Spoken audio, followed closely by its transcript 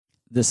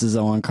This is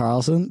Owen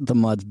Carlson. The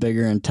mud's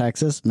bigger in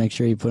Texas. Make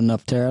sure you put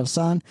enough tariffs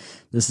on.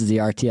 This is the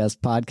RTS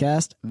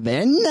podcast.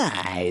 Very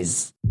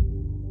nice.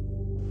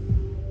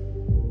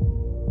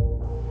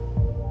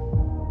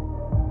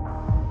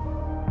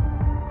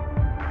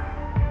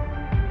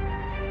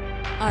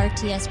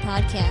 RTS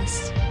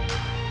podcast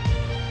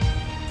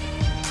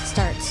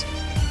starts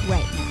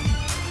right now.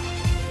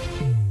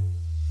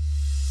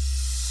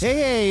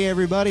 Hey,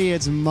 everybody,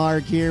 it's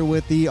Mark here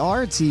with the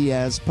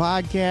RTS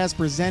podcast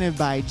presented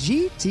by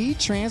GT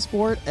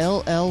Transport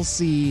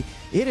LLC.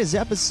 It is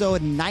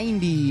episode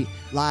 90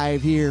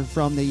 live here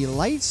from the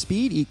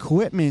Lightspeed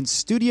Equipment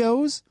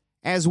Studios.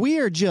 As we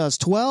are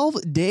just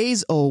 12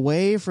 days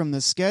away from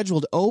the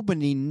scheduled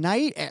opening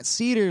night at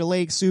Cedar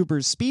Lake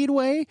Super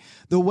Speedway,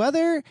 the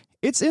weather,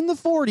 it's in the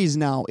 40s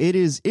now. It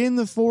is in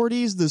the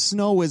 40s. The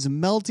snow is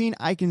melting.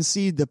 I can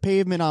see the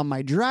pavement on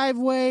my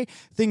driveway.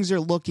 Things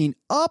are looking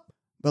up.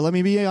 But let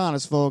me be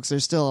honest, folks,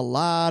 there's still a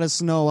lot of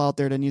snow out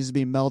there that needs to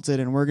be melted,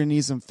 and we're going to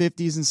need some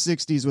 50s and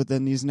 60s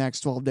within these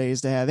next 12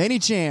 days to have any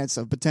chance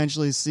of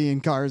potentially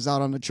seeing cars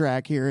out on the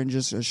track here in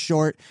just a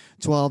short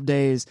 12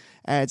 days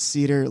at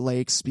Cedar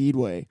Lake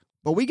Speedway.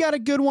 But we got a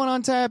good one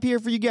on tap here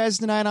for you guys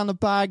tonight on the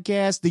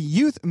podcast. The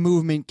youth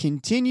movement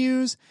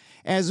continues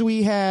as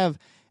we have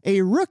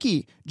a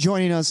rookie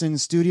joining us in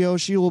studio.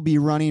 She will be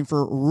running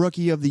for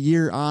Rookie of the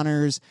Year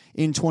honors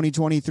in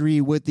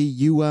 2023 with the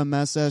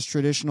UMSS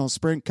traditional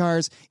sprint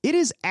cars. It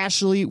is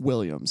Ashley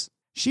Williams.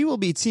 She will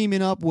be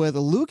teaming up with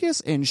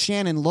Lucas and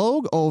Shannon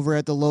Logue over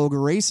at the Logue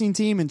Racing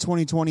Team in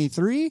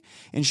 2023,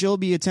 and she'll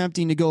be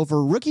attempting to go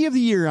for Rookie of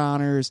the Year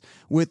honors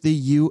with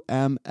the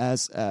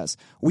UMSS.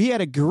 We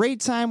had a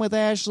great time with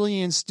Ashley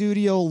in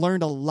studio,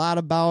 learned a lot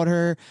about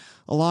her,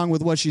 along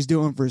with what she's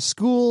doing for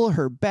school,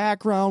 her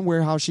background,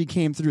 how she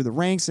came through the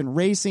ranks in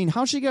racing,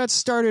 how she got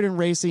started in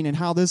racing, and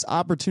how this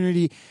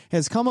opportunity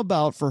has come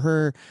about for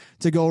her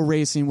to go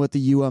racing with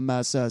the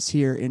UMSS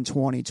here in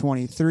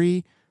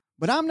 2023.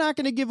 But I'm not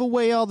going to give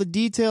away all the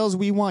details.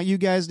 We want you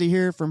guys to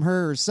hear from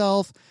her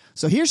herself.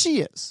 So here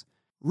she is,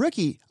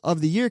 Rookie of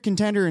the Year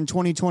contender in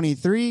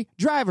 2023,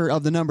 driver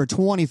of the number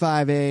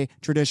 25A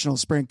traditional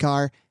sprint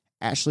car,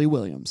 Ashley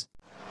Williams.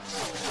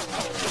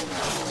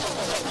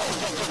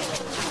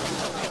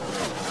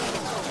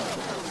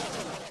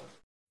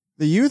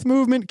 The youth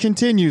movement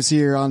continues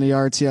here on the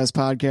RTS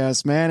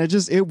podcast, man.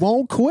 It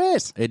won't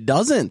quit. It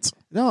doesn't.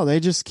 No, they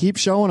just keep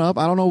showing up.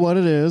 I don't know what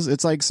it is.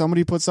 It's like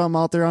somebody put something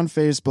out there on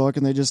Facebook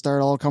and they just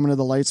start all coming to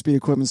the Lightspeed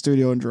Equipment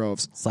Studio in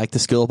droves. It's like the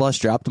school bus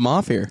dropped them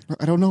off here.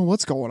 I don't know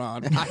what's going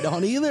on. I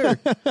don't either.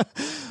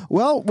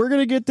 Well, we're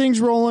going to get things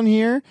rolling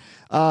here.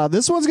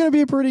 This one's going to be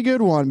a pretty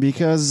good one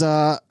because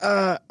I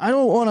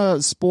don't want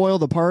to spoil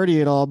the party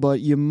at all, but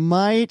you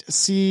might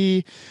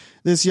see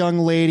this young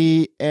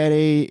lady at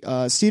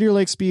a Cedar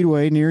Lake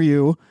Speedway near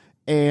you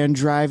and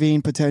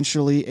driving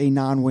potentially a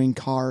non-wing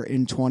car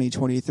in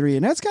 2023.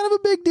 And that's kind of a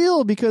big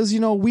deal because,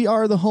 we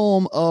are the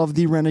home of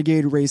the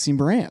Renegade Racing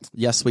brand.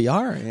 Yes, we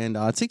are. And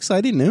it's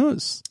exciting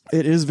news.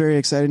 It is very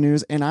exciting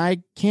news. And I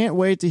can't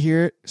wait to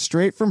hear it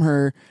straight from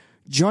her.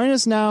 Join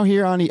us now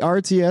here on the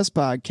RTS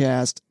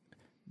podcast,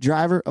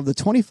 driver of the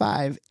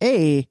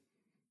 25A,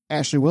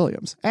 Ashley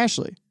Williams.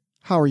 Ashley,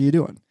 how are you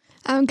doing?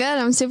 I'm good.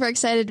 I'm super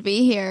excited to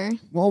be here.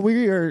 Well,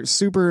 we are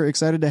super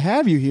excited to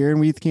have you here, and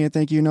we can't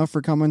thank you enough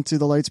for coming to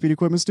the Lightspeed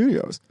Equipment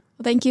Studios.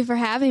 Well, thank you for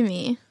having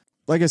me.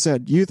 Like I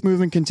said, youth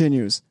movement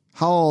continues.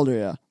 How old are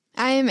you?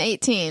 I am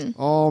 18.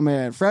 Oh,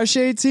 man. Fresh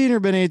 18 or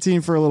been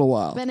 18 for a little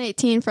while? Been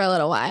 18 for a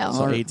little while.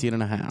 So 18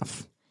 and a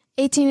half.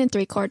 18 and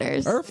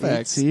 3/4.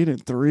 Perfect. 18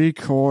 and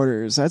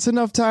 3/4. That's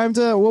enough time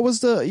to, what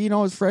was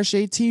the, fresh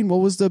 18, what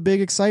was the big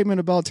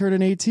excitement about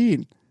turning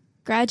 18?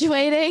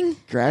 Graduating.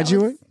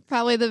 Graduate?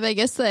 Probably the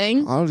biggest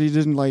thing. Oh,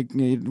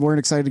 you weren't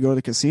excited to go to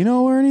the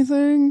casino or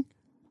anything?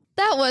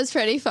 That was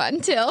pretty fun,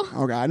 too.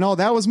 Okay, I know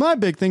that was my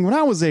big thing when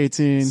I was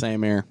 18.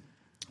 Same here.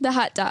 The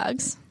hot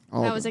dogs.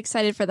 Oh. I was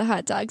excited for the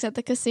hot dogs at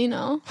the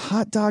casino.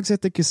 Hot dogs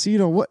at the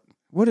casino?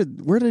 Where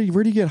do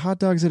you get hot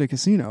dogs at a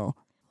casino?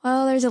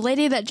 Well, there's a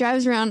lady that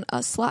drives around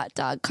a slot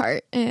dog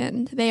cart,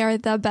 and they are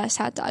the best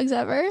hot dogs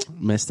ever.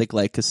 Mystic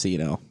Lake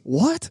Casino.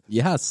 What?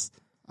 Yes.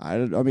 I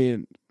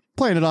mean,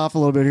 playing it off a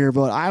little bit here,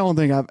 but I don't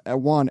think I've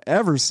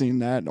ever seen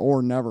that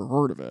or never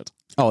heard of it.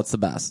 Oh, it's the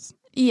best.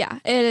 Yeah,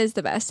 it is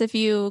the best. If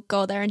you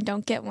go there and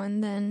don't get one,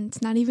 then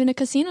it's not even a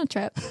casino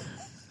trip.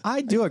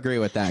 I do agree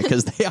with that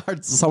because they are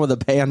some of the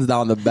hands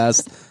down the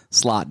best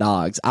slot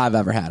dogs I've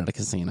ever had at a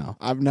casino.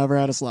 I've never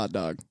had a slot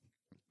dog.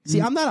 See,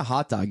 I'm not a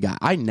hot dog guy.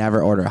 I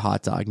never order a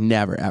hot dog.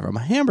 Never, ever. I'm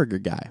a hamburger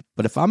guy.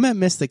 But if I'm at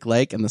Mystic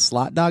Lake and the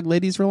slot dog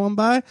lady's rolling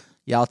by,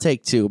 yeah, I'll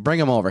take two. Bring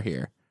them over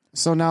here.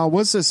 So now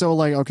what's this? So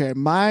like, okay,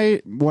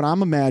 what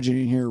I'm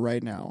imagining here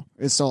right now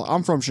is, so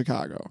I'm from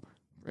Chicago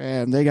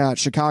and they got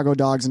Chicago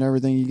dogs and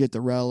everything. You get the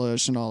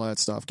relish and all that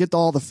stuff. Get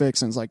all the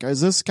fixings. Like, is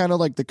this kind of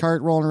like the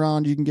cart rolling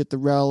around? You can get the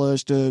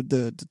relish,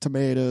 the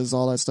tomatoes,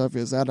 all that stuff.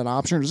 Is that an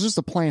option? Or is it just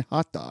a plain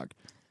hot dog?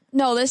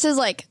 No, this is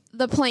like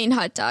the plain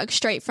hot dog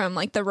straight from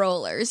like the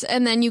rollers.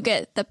 And then you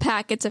get the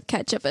packets of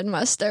ketchup and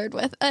mustard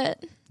with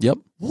it. Yep.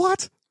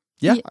 What?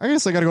 Yeah. I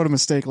guess I got to go to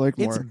Mistake Lake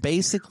It's more.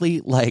 basically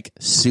like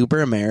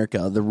Super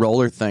America, the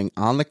roller thing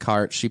on the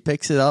cart. She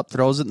picks it up,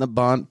 throws it in the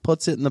bunt,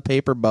 puts it in the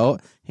paper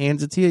boat,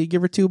 hands it to you. You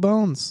give her 2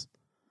 bones.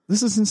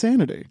 This is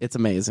insanity. It's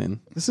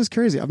amazing. This is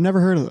crazy. I've never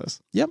heard of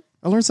this. Yep.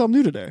 I learned something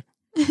new today.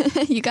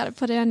 You got to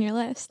put it on your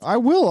list. I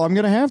will. I'm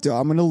going to have to.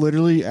 I'm going to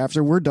literally,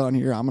 after we're done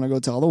here, I'm going to go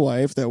tell the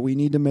wife that we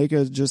need to make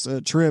a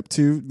trip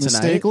to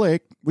Mistake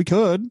Lake. We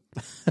could.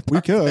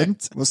 We could.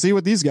 We'll see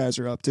what these guys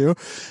are up to.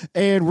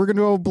 And we're going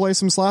to go play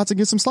some slots and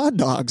get some slot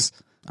dogs.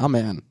 Oh,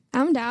 man.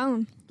 I'm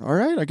down. All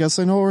right. I guess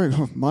I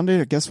know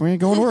Monday. I guess we ain't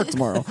going to work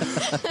tomorrow.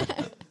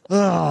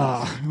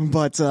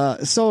 But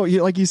so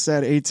like you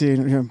said,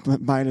 18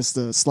 minus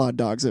the slot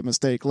dogs at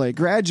Mistake Lake.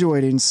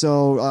 Graduating.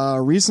 So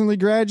recently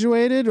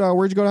graduated.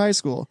 Where'd you go to high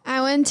school?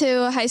 I went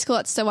to high school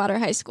at Stillwater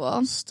High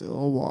School.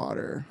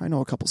 Stillwater. I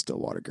know a couple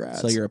Stillwater grads.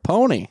 So you're a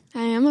pony.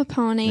 I am a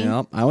pony.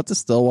 Yep. I went to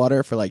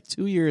Stillwater for like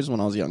 2 years when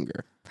I was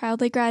younger.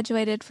 Proudly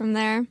graduated from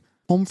there.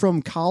 home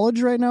from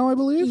college right now, I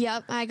believe.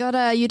 Yep, I go to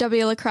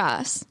UW La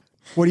Crosse.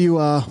 What are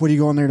you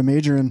going there to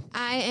major in?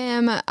 I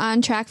am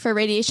on track for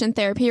radiation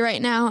therapy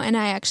right now, and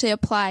I actually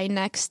apply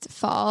next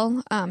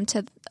fall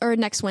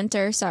next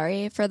winter,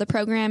 for the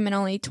program, and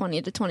only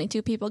 20 to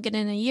 22 people get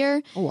in a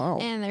year. Oh, wow.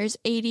 And there's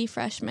 80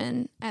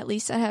 freshmen, at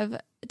least, that have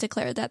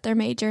declared that their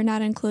major,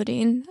 not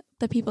including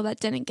the people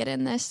that didn't get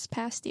in this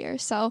past year.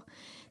 So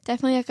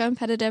definitely a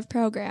competitive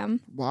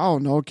program. Wow,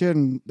 no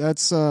kidding.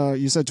 That's,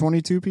 you said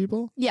 22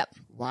 people? Yep.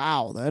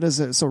 Wow, that is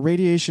it. So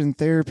radiation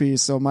therapy.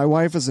 So my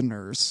wife is a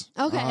nurse.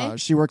 Okay.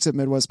 She works at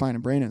Midwest Spine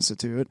and Brain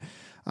Institute.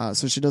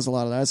 So she does a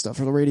lot of that stuff.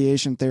 For the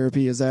radiation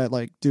therapy, is that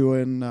like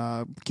doing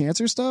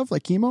cancer stuff,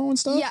 like chemo and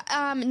stuff?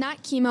 Yeah,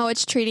 not chemo.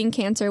 It's treating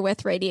cancer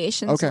with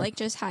radiation. Okay. So like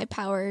just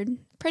high-powered,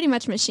 pretty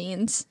much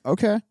machines.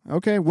 Okay.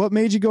 What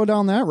made you go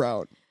down that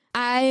route?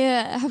 I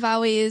have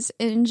always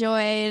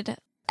enjoyed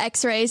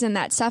x-rays and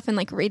that stuff and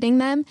like reading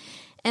them.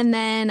 And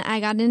then I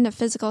got into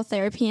physical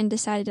therapy and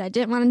decided I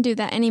didn't want to do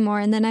that anymore.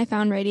 And then I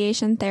found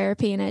radiation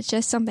therapy, and it's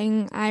just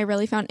something I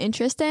really found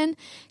interest in,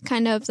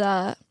 kind of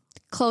the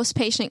close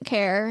patient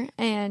care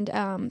and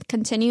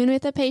continuing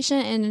with the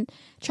patient and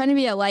trying to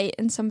be a light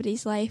in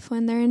somebody's life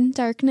when they're in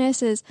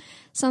darkness is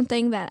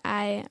something that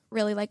I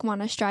really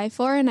want to strive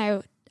for. And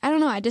I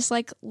don't know, I just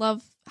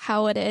love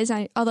how it is.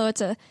 Although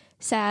it's a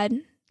sad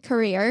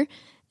career,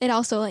 it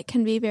also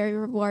can be very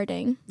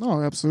rewarding.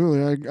 Oh,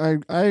 absolutely.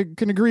 I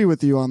can agree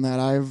with you on that.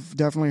 I've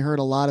definitely heard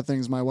a lot of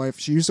things. My wife,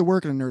 she used to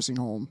work in a nursing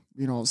home,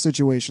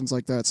 situations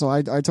like that. So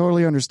I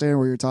totally understand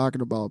what you're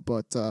talking about.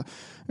 But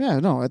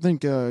I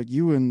think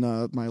you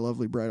and my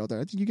lovely bride out there,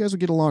 I think you guys would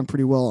get along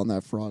pretty well on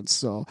that front.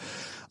 So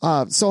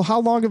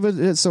how long of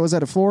it? So is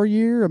that a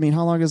 4-year? I mean,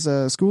 how long is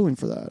schooling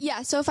for that?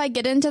 Yeah. So if I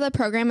get into the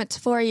program, it's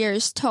 4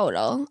 years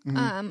total,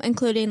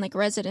 including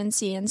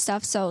residency and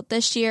stuff. So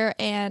this year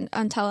and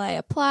until I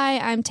apply,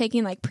 I'm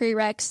taking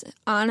prereqs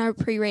on our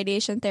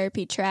pre-radiation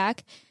therapy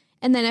track.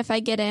 And then if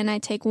I get in, I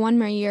take 1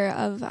 more year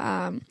of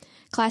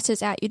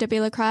classes at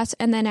UW La Crosse,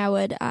 and then I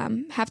would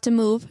have to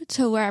move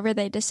to wherever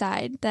they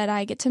decide that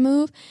I get to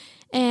move.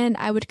 And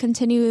I would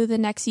continue the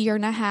next year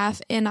and a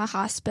half in a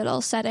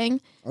hospital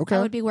setting. Okay.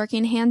 I would be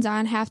working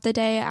hands-on half the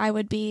day. I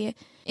would be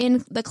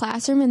in the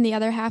classroom, and the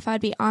other half I'd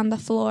be on the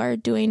floor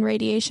doing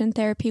radiation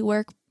therapy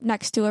work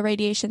next to a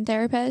radiation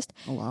therapist.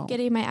 Oh, wow.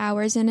 Getting my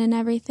hours in and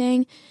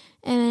everything.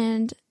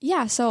 And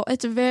yeah, so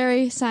it's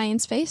very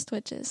science-based,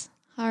 which is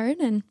hard,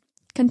 and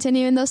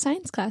continuing those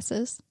science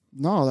classes.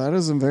 No, that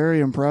isn't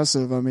very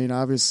impressive. I mean,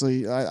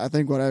 obviously, I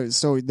think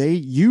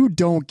you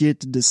don't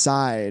get to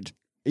decide,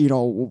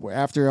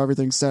 after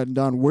everything's said and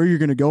done, where you're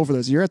going to go for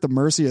this. You're at the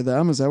mercy of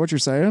them. Is that what you're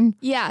saying?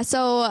 Yeah.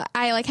 So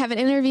I have an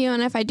interview,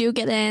 and if I do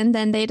get in,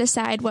 then they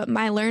decide what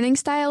my learning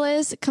style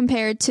is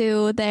compared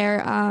to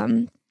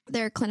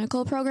their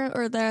clinical program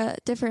or the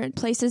different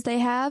places they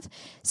have.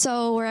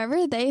 So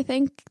wherever they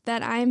think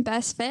that I'm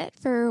best fit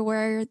for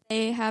where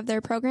they have their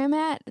program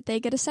at,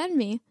 they get to send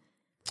me.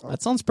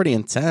 That sounds pretty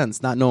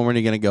intense, not knowing where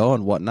you're going to go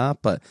and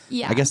whatnot. But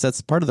yeah. I guess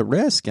that's part of the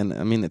risk. And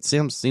I mean, it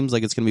seems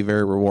like it's going to be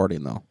very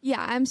rewarding, though.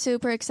 Yeah, I'm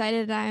super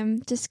excited.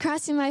 I'm just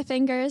crossing my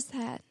fingers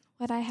that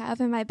what I have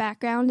in my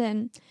background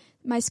and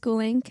my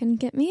schooling can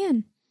get me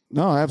in.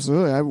 No,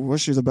 absolutely. I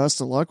wish you the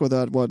best of luck with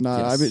that and whatnot.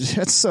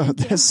 Yes. I mean,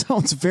 that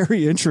sounds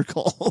very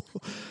integral.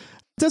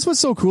 That's what's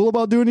so cool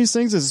about doing these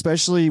things,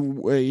 especially,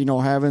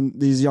 having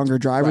these younger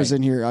drivers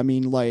in here. I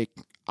mean,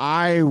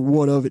 I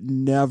would have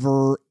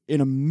never in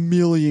a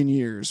million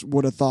years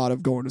would have thought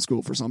of going to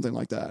school for something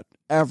like that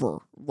ever.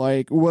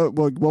 What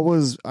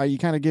was you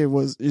kind of gave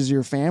is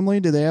your family?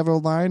 Do they have a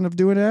line of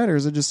doing that, or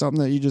is it just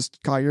something that you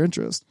just caught your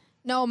interest?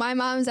 No, my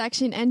mom's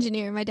actually an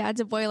engineer. My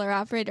dad's a boiler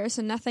operator,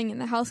 so nothing in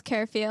the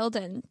healthcare field,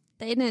 and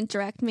they didn't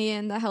direct me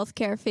in the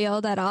healthcare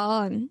field at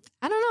all. And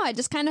I don't know, I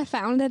just kind of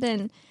found it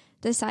and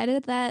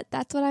decided that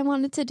that's what I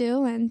wanted to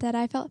do and that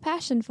I felt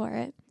passion for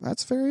it.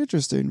 That's very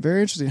interesting. Very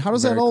interesting. How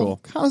does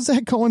Cool. How does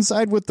that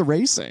coincide with the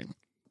racing?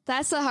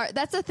 That's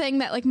the thing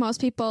that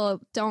most people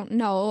don't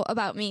know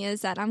about me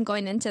is that I'm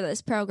going into this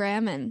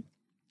program and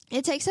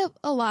it takes up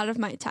a lot of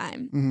my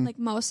time,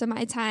 most of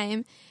my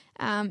time.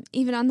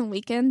 Even on the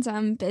weekends,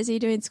 I'm busy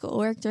doing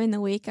schoolwork. During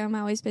the week, I'm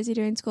always busy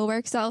doing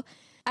schoolwork. So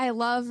I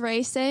love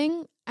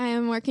racing. I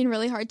am working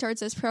really hard towards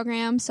this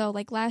program. So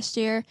like last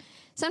year,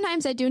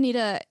 sometimes I do need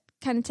to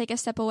kind of take a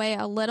step away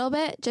a little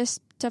bit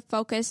just to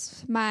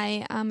focus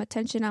my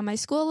attention on my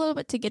school a little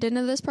bit to get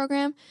into this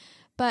program.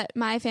 But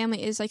my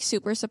family is like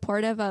super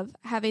supportive of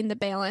having the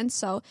balance.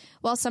 So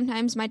while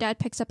sometimes my dad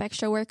picks up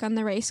extra work on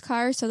the race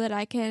car so that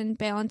I can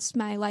balance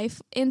my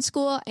life in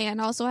school and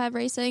also have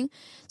racing.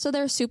 So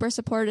they're super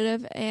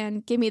supportive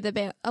and give me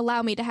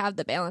allow me to have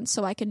the balance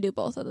so I can do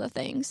both of the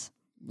things.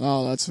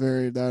 Oh,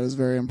 that is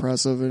very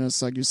impressive. And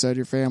it's like you said,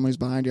 your family's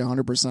behind you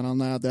 100% on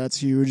that. That's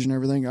huge and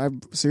everything.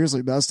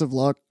 Seriously, best of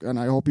luck. And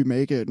I hope you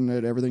make it and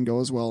that everything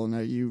goes well and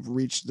that you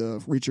reach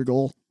your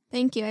goal.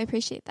 Thank you. I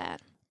appreciate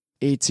that.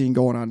 18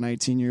 going on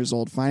 19 years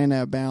old, finding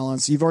that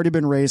balance. You've already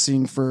been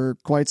racing for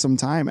quite some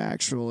time,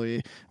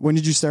 actually. When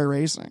did you start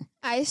racing?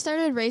 I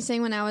started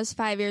racing when I was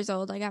 5 years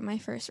old. I got my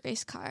first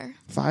race car.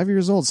 5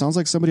 years old. Sounds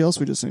like somebody else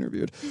we just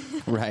interviewed.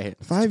 Right.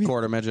 5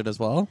 Quarter midget as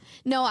well?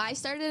 No, I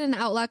started in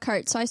outlaw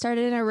kart, so I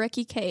started in a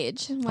rookie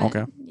cage.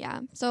 Okay.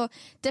 Yeah. So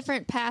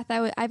different path.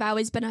 I've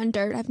always been on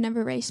dirt. I've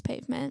never raced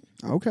pavement.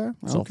 Okay.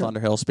 So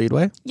Thunderhill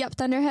Speedway? Yep,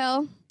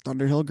 Thunderhill.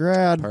 Thunderhill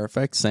grad.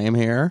 Perfect. Same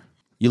here.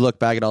 You look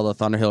back at all the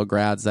Thunderhill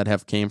grads that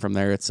have came from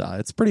there. It's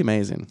pretty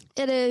amazing.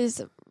 It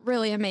is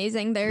really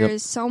amazing.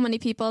 There's so many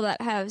people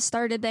that have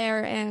started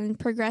there and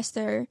progressed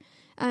their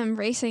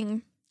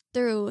racing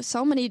through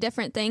so many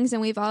different things,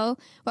 and we've all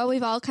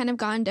kind of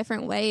gone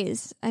different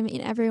ways. I mean,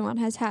 everyone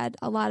has had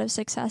a lot of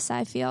success,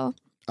 I feel.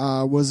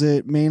 Was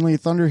it mainly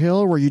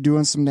Thunderhill? Were you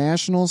doing some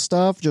national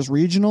stuff, just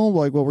regional?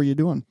 Like, what were you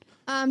doing?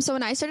 So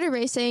when I started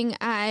racing,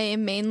 I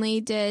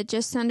mainly did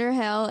just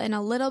Thunderhill and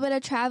a little bit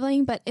of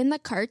traveling, but in the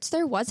karts,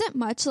 there wasn't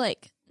much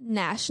like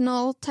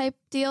national type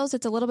deals.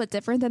 It's a little bit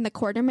different than the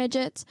quarter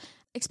midgets,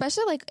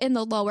 especially like in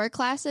the lower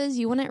classes.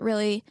 You wouldn't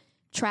really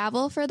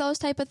travel for those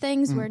type of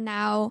things. Where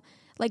now,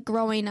 like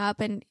growing up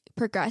and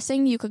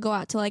progressing, you could go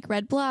out to like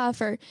Red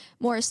Bluff or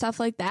more stuff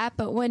like that.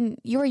 But when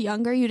you were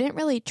younger, you didn't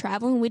really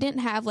travel, and we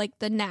didn't have like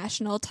the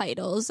national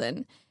titles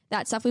and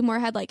that stuff. We more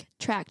had like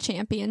track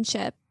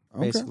championship.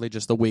 Basically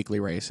just the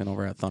weekly racing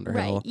over at Thunderhill.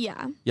 Right,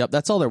 yeah. Yep,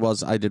 that's all there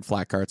was. I did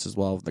flat karts as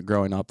well.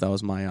 Growing up, that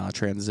was my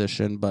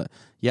transition. But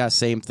yeah,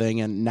 same thing.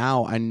 And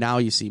now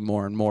you see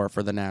more and more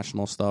for the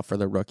national stuff, for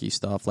the rookie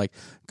stuff, like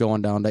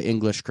going down to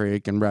English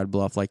Creek and Red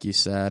Bluff, like you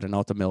said, and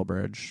out to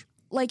Millbridge.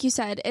 Like you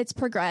said, it's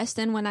progressed.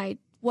 And when I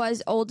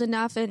was old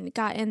enough and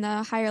got in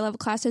the higher level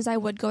classes, I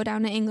would go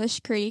down to English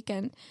Creek.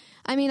 And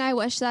I mean, I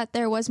wish that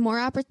there was more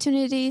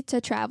opportunity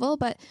to travel,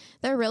 but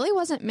there really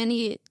wasn't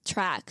many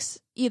tracks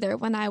either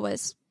when I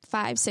was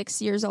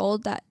 5-6 years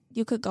old that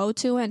you could go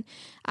to. And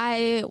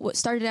I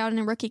started out in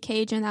a rookie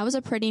cage, and that was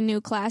a pretty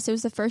new class. It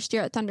was the first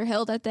year at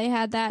Thunderhill that they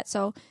had that,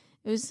 so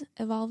it was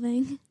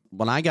evolving.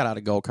 When I got out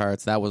of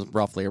go-karts, that was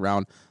roughly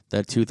around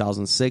the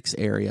 2006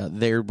 area.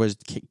 There was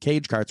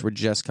cage karts were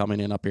just coming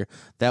in up here.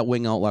 That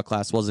wing outlaw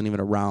class wasn't even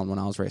around when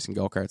I was racing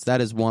go-karts.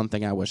 That is one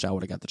thing I wish I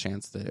would have got the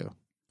chance to do.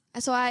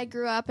 So I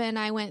grew up and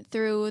I went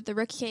through the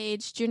rookie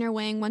cage, junior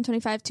wing,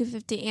 125,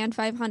 250, and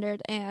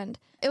 500, and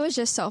it was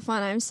just so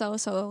fun. I'm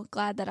so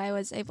glad that I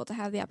was able to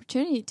have the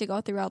opportunity to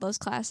go through all those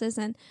classes,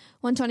 and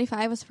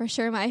 125 was for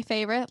sure my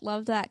favorite.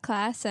 Loved that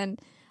class and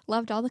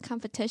loved all the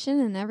competition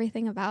and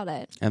everything about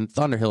it. And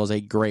Thunderhill is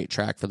a great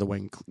track for the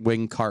wing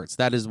karts.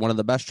 That is one of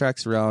the best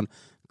tracks around.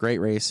 Great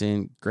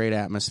racing, great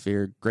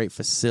atmosphere, great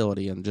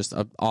facility, and just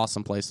an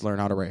awesome place to learn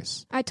how to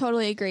race. I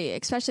totally agree,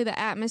 especially the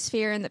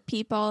atmosphere and the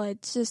people.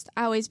 It's just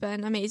always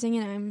been amazing,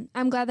 and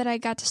I'm glad that I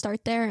got to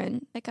start there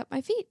and pick up my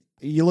feet.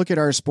 You look at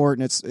our sport,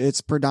 and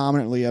it's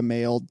predominantly a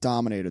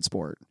male-dominated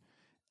sport.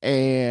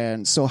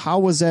 And so how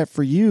was that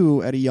for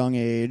you at a young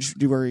age?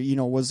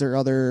 Was there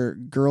other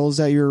girls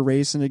that you were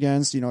racing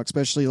against,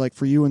 especially like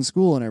for you in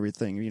school and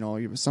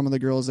everything? Some of the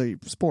girls that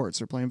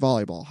sports are playing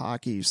volleyball,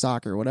 hockey,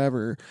 soccer,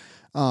 whatever.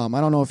 I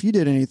don't know if you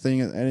did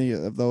any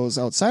of those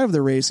outside of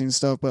the racing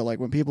stuff, but like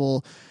when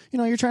people,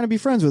 you're trying to be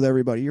friends with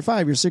everybody. You're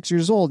 5, you're 6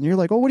 years old, and you're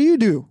like, oh, what do you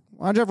do?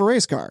 Why'd you have a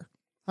race car?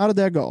 How did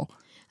that go?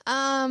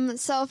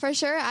 So for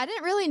sure, I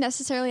didn't really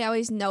necessarily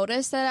always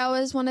notice that I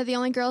was one of the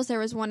only girls. There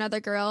was one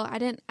other girl. I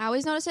didn't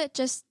always notice it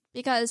just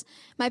because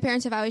my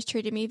parents have always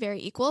treated me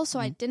very equal. So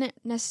I didn't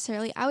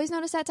necessarily always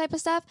notice that type of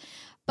stuff.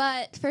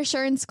 But for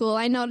sure in school,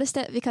 I noticed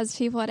it because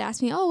people would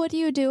ask me, oh, what do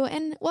you do?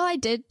 And well, I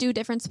did do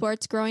different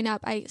sports growing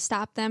up. I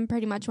stopped them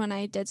pretty much when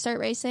I did start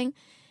racing.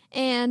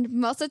 And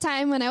most of the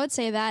time when I would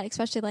say that,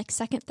 especially like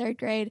 2nd, 3rd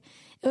grade,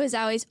 it was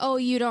always, oh,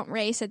 you don't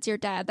race. It's your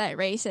dad that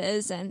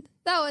races. And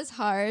that was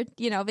hard,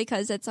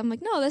 because I'm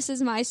like, no, this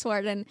is my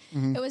sport. And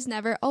it was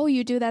never, oh,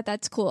 you do that.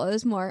 That's cool. It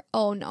was more,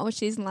 oh, no,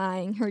 she's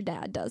lying. Her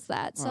dad does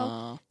that.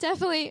 So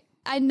definitely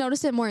I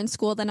noticed it more in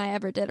school than I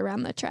ever did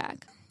around the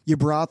track. You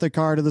brought the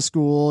car to the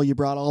school. You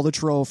brought all the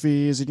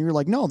trophies. And you were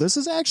like, no, this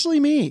is actually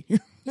me.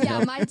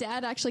 Yeah, my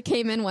dad actually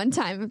came in one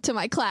time to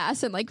my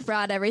class and like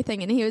brought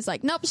everything, and he was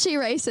like, nope, she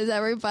races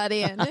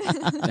everybody. And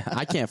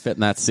I can't fit in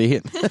that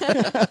seat.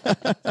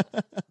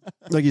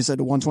 Like you said,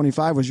 the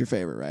 125 was your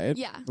favorite, right?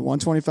 Yeah. The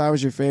 125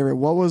 was your favorite.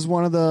 What was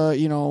one of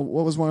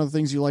the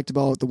things you liked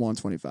about the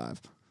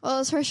 125? Well, it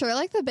was for sure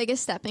like the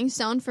biggest stepping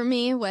stone for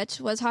me,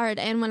 which was hard.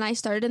 And when I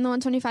started in the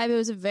 125, it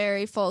was a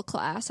very full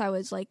class. I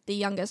was like the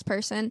youngest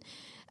person.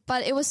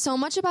 But it was so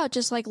much about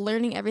just like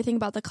learning everything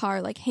about the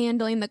car, like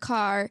handling the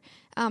car,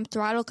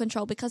 throttle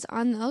control, because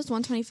on those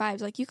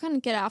 125s, like you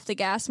couldn't get off the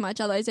gas much,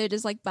 otherwise they would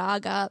just like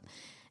bog up.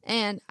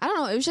 And I don't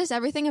know, it was just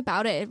everything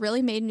about it. It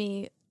really made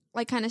me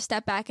like kind of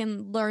step back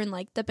and learn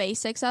like the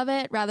basics of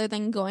it rather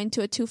than going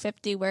to a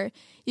 250 where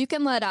you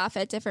can let off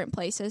at different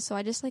places. So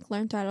I just like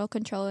learned throttle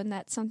control, and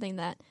that's something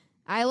that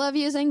I love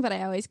using, but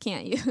I always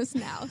can't use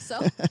now. So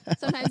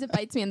sometimes it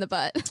bites me in the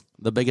butt.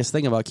 The biggest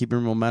thing about keeping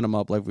your momentum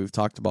up, like we've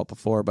talked about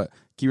before, but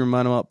keep your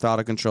momentum up,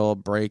 throttle control,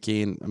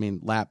 braking,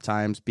 lap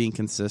times, being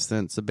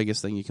consistent, it's the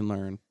biggest thing you can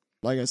learn.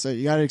 Like I said,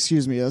 you got to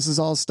excuse me. This is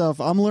all stuff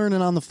I'm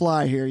learning on the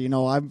fly here.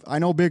 I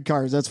know big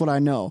cars. That's what I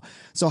know.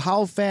 So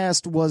how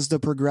fast was the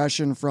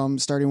progression from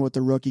starting with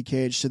the rookie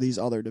cage to these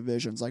other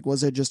divisions? Like,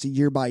 was it just a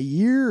year by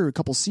year or a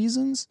couple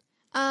seasons?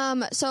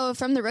 So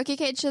from the rookie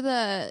cage to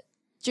the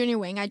junior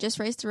wing, I just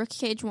raced the rookie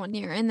cage 1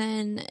 year, and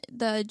then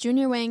the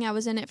junior wing, I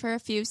was in it for a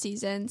few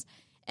seasons.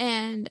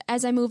 And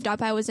as I moved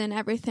up, I was in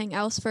everything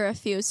else for a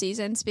few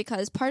seasons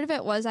because part of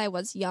it was I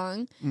was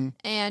young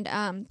and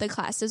the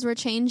classes were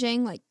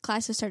changing. Like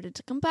classes started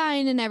to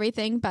combine and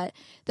everything. But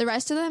the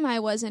rest of them I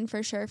was in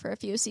for sure for a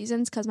few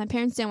seasons because my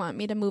parents didn't want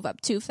me to move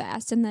up too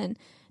fast and then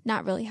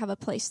not really have a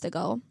place to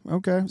go.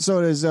 Okay. So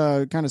it is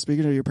kind of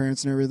speaking to your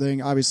parents and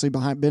everything, obviously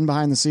been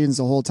behind the scenes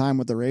the whole time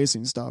with the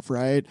racing stuff,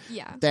 right?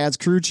 Yeah. Dad's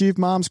crew chief,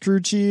 mom's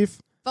crew chief.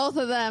 Both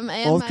of them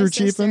and Both my crew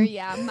sister. chiefing?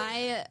 Yeah,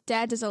 my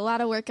dad does a lot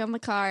of work on the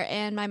car,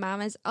 and my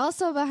mom is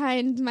also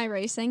behind my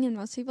racing, and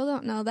most people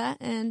don't know that.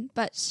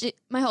 But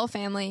my whole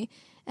family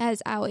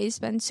has always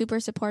been super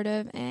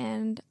supportive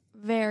and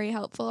very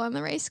helpful on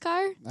the race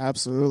car.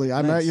 Absolutely.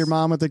 I Nice. met your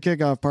mom at the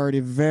kickoff party.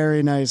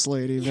 Very nice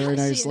lady. Very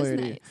Yeah, nice she is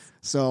lady. nice.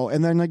 So,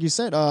 and then like you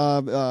said,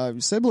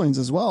 siblings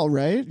as well,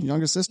 right?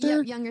 Youngest sister?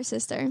 Yep, younger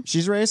sister.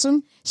 She's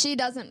racing? She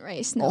doesn't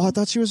race. No. Oh, I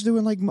thought she was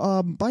doing like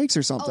bikes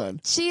or something.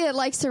 She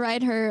likes to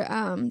ride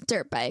her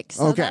dirt bike,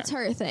 so Okay. that's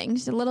her thing.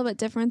 She's a little bit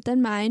different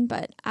than mine,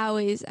 but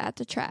always at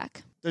the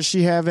track. Does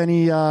she have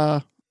any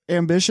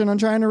ambition on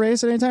trying to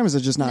race at any time? Or is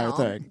it just not her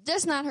thing?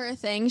 Just not her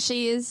thing.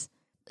 She's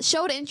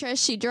showed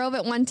interest. She drove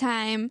it one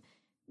time.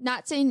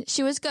 Not saying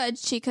she was good.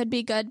 She could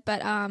be good,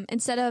 but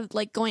instead of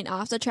like going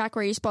off the track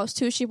where you're supposed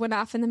to, she went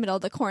off in the middle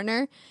of the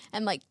corner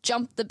and like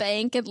jumped the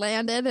bank and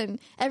landed, and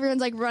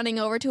everyone's like running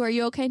over to her. Are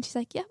you okay? And she's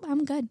like, "Yep,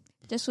 I'm good.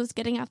 Just was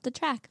getting off the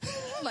track."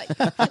 Like,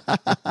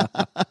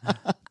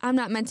 I'm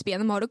not meant to be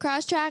on the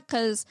motocross track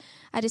because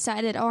I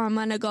decided, I'm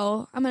gonna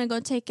go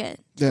take it,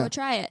 go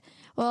try it.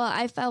 Well,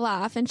 I fell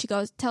off, and she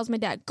tells my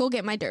dad, "Go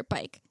get my dirt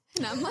bike."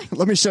 And I'm like,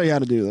 Let me show you how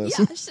to do this.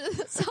 yeah.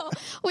 So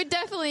we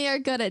definitely are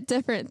good at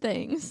different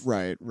things.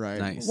 Right.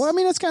 Nice. Well, I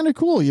mean, it's kind of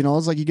cool.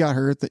 It's like you got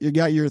you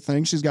got your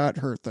thing. She's got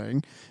her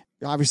thing.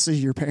 Obviously,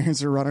 your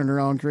parents are running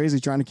around crazy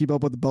trying to keep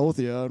up with both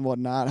of you and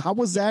whatnot. How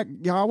was that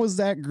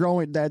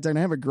growing? That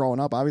dynamic growing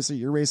up? Obviously,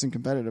 you're racing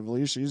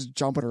competitively. She's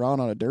jumping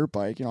around on a dirt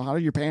bike. How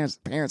did your parents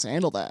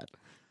handle that?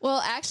 Well,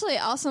 actually,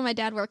 also my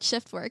dad worked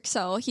shift work,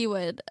 so he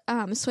would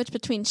switch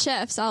between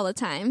shifts all the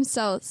time.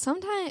 So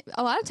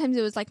a lot of times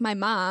it was like my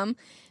mom,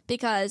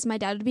 because my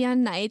dad would be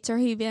on nights or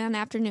he'd be on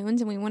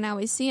afternoons, and we wouldn't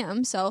always see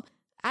him. So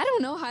I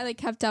don't know how they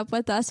kept up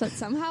with us, but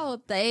somehow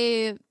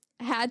they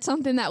had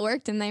something that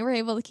worked, and they were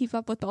able to keep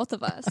up with both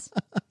of us.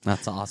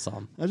 That's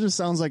awesome. That just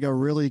sounds like a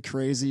really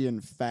crazy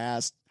and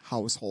fast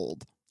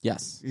household.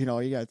 Yes. You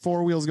got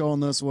 4 wheels going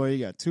this way,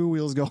 you got 2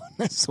 wheels going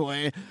this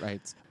way.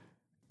 Right.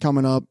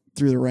 Coming up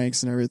through the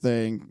ranks and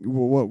everything,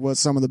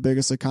 what's some of the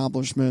biggest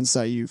accomplishments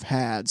that you've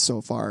had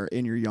so far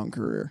in your young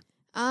career?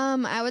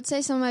 I would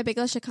say some of my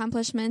biggest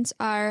accomplishments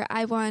are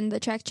I won the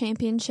track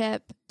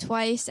championship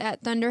twice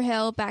at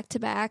Thunderhill back to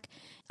back.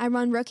 I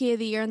won Rookie of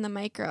the Year in the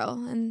micro,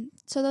 and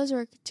so those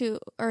were 2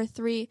 or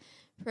 3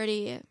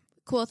 pretty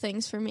cool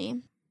things for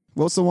me.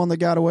 What's the one that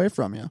got away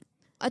from you?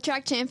 A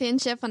track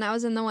championship when I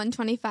was in the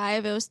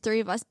 125. It was 3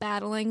 of us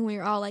battling. We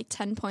were all like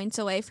 10 points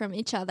away from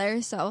each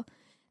other, so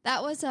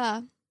that was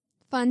a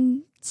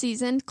fun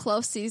season,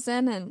 close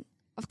season, and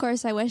of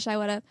course I wish I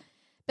would have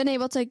been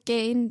able to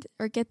gain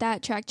or get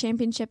that track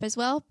championship as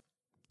well.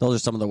 Those are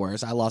some of the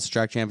worst. I lost a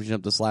track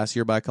championship this last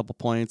year by a couple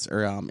points.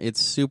 It's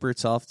super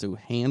tough to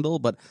handle,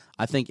 but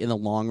I think in the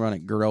long run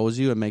it grows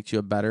you and makes you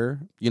a better,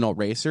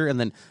 racer, and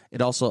then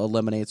it also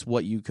eliminates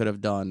what you could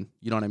have done.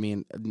 You know what I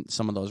mean?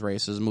 Some of those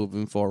races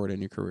moving forward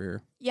in your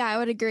career. Yeah, I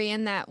would agree.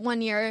 In that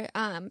 1 year,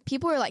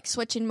 people were like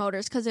switching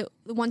motors because the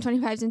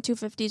 125s and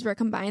 250s were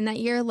combined that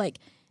year. Like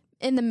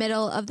in the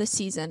middle of the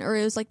season, or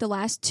it was like the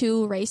last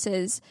 2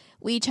 races,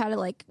 we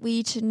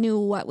each knew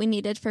what we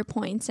needed for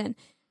points, and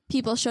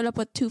people showed up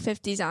with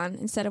 250s on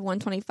instead of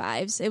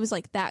 125s. It was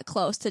like that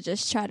close to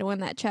just try to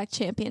win that track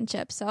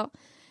championship. So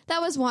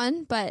that was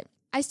one, but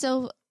I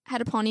still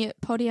had a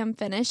podium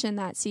finish in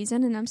that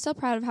season, and I'm still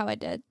proud of how I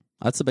did.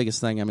 That's the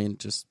biggest thing. I mean,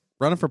 just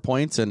running for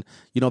points and,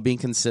 being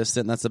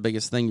consistent. That's the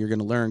biggest thing you're going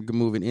to learn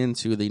moving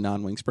into the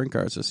non-wing sprint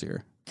cars this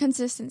year.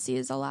 Consistency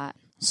is a lot.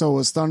 So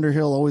was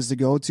Thunderhill always the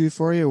go-to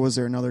for you? Or was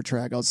there another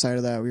track outside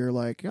of that where you're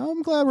like, oh,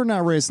 I'm glad we're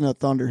not racing at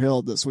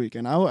Thunderhill this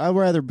weekend. I'd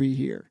rather be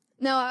here.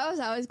 No, I was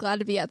always glad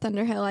to be at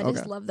Thunderhill. I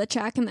just love the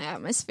track and the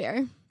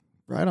atmosphere.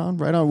 Right on.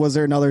 Was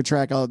there another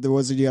track out there?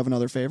 Do you have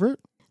another favorite?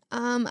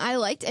 I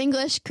liked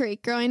English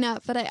Creek growing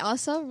up, but I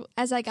also,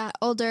 as I got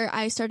older,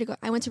 I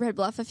went to Red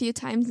Bluff a few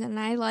times, and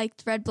I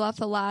liked Red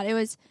Bluff a lot. It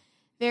was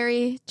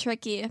very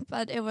tricky,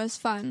 but it was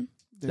fun.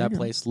 That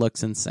place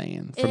looks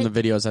insane. From the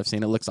videos I've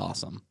seen, it looks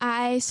awesome.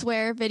 I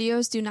swear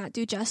videos do not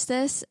do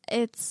justice.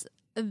 It's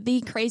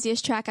the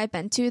craziest track I've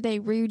been to. They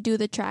redo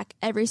the track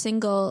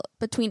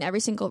between every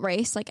single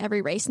race, like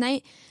every race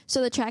night.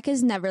 So the track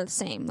is never the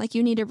same. Like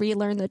you need to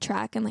relearn the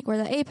track and like where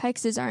the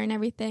apexes are and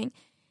everything.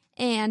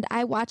 And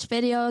I watched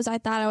videos. I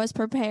thought I was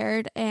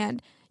prepared,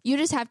 and you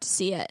just have to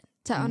see it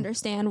to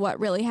understand what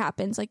really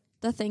happens. Like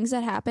the things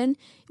that happen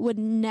would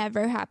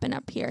never happen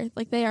up here.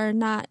 Like they are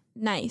not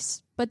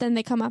nice, but then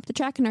they come off the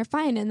track and are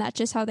fine, and that's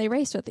just how they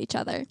race with each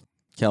other.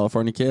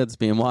 California kids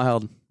being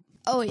wild.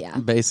 Oh yeah,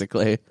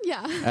 basically.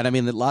 Yeah, and I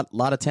mean, a lot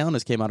of talent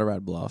has came out of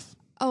Red Bluff.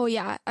 Oh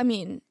yeah, I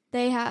mean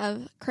they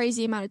have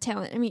crazy amount of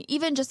talent. I mean,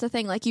 even just the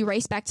thing like you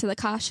race back to the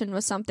caution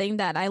was something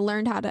that I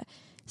learned how to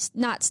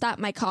not stop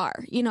my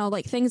car.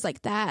 Like things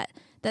like that.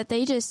 That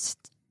they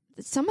just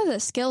some of the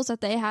skills that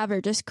they have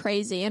are just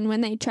crazy, and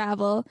when they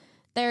travel,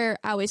 they're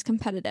always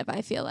competitive.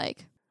 I feel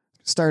like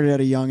started at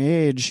a young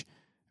age.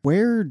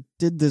 Where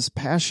did this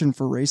passion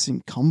for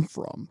racing come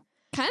from?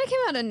 Kind of came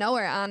out of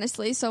nowhere,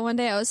 honestly. So one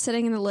day I was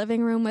sitting in the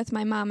living room with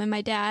my mom and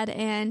my dad,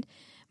 and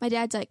my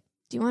dad's like,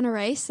 do you want to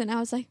race? And I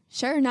was like,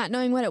 sure, not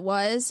knowing what it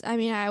was. I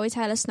mean, I always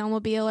had a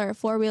snowmobile or a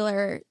four-wheeler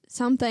or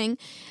something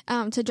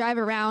to drive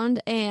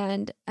around,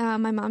 and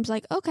my mom's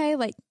like, okay,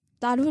 like,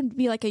 thought it would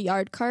be like a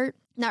yard cart.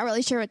 Not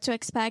really sure what to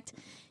expect.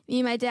 Me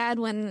and my dad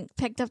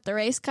picked up the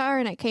race car,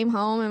 and I came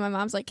home, and my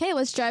mom's like, hey,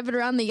 let's drive it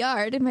around the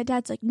yard. And my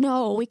dad's like,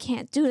 no, we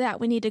can't do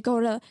that. We need to go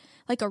to,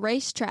 like, a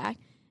racetrack.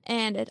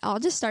 And it all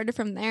just started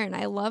from there, and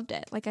I loved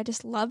it. Like, I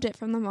just loved it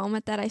from the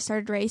moment that I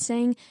started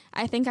racing.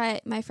 I think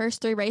my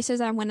first 3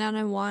 races, I went out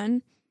and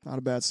won. Not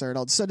a bad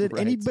start. So did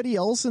anybody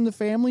else in the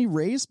family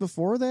race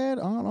before that?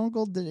 Aunt,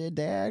 uncle,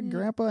 dad,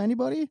 grandpa,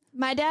 anybody?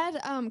 My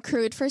dad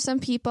crewed for some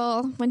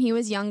people when he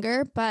was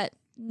younger, but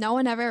no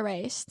one ever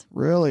raced.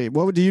 Really?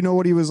 Do you know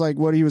what he was like?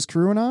 What he was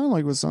crewing on?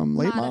 Like with some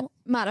late model?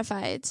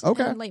 Modifieds.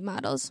 Okay. And late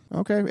models.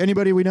 Okay.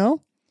 Anybody we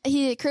know?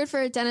 He crewed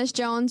for Dennis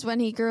Jones when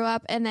he grew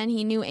up, and then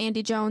he knew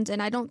Andy Jones,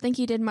 and I don't think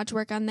he did much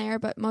work on there,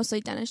 but mostly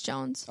Dennis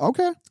Jones.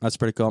 Okay. That's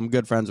pretty cool. I'm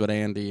good friends with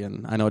Andy,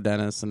 and I know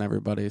Dennis and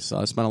everybody, so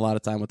I spent a lot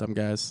of time with them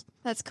guys.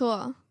 That's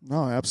cool.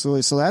 No,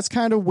 absolutely. So that's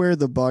kind of where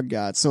the bug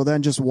got. So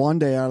then just one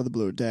day out of the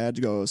blue,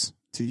 Dad goes,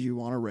 do you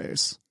want to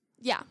race?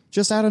 Yeah.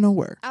 Just out of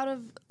nowhere. Out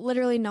of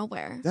literally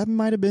nowhere. That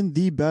might have been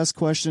the best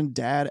question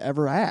Dad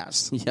ever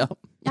asked. Yep.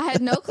 I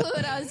had no clue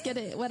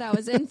what I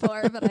was in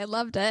for, but I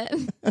loved it.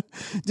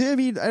 I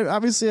mean,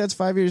 obviously that's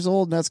 5 years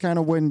old, and that's kind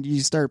of when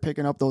you start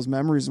picking up those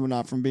memories and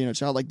whatnot from being a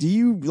child. Like,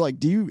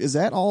 is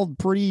that all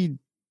pretty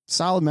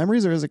solid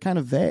memories, or is it kind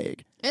of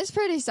vague? It's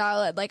pretty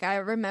solid. Like, I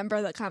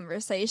remember the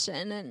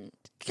conversation, and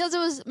because it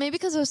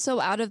was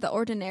so out of the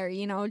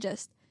ordinary,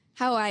 just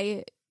how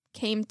I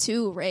came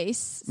to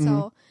race.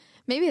 So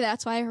maybe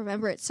that's why I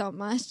remember it so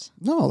much.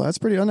 No, that's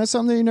pretty, and that's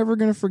something you're never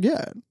going to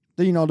forget.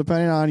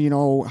 Depending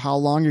on, how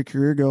long your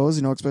career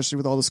goes, especially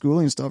with all the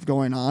schooling stuff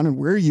going on and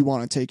where you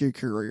want to take your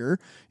career,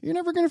 you're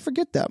never going to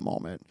forget that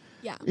moment.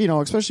 Yeah.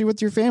 Especially with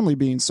your family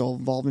being so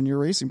involved in your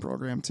racing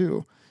program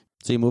too.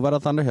 So you move out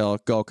of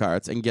Thunderhill,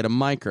 go-karts, and get a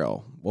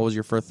micro. What was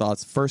your first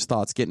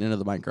thoughts getting into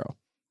the micro?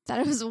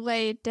 That it was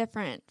way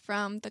different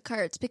from the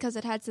karts because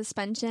it had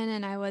suspension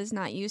and I was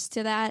not used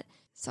to that.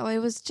 So it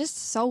was just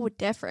so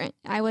different.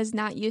 I was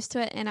not used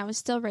to it, and I was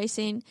still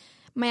racing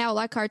my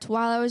outlaw karts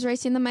while I was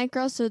racing the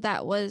micro, so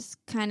that was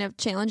kind of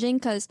challenging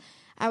because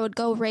I would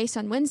go race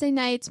on Wednesday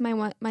nights, my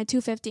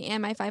 250 and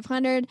my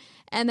 500,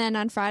 and then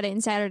on Friday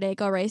and Saturday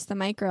go race the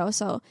micro.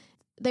 So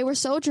they were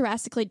so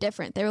drastically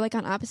different. They were like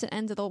on opposite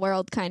ends of the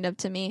world kind of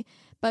to me,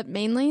 but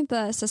mainly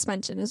the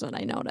suspension is what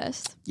I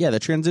noticed. Yeah, the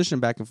transition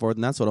back and forth,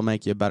 and that's what'll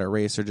make you a better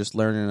racer, just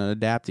learning and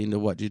adapting to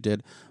what you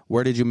did.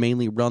 Where did you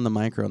mainly run the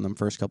micro in them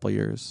first couple of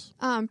years?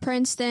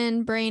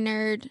 Princeton,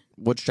 Brainerd.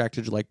 Which track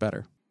did you like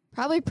better?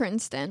 Probably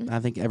Princeton.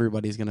 I think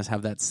everybody's going to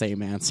have that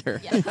same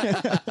answer.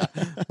 Yeah.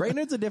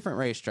 Brainerd's a different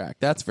racetrack,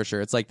 that's for sure.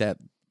 It's like that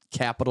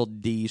capital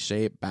D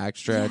shape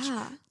backstretch,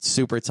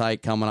 super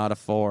tight coming out of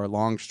 4,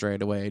 long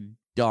straightaway,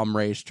 dumb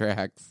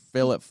racetrack,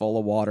 fill it full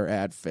of water,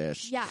 add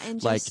fish. Yeah,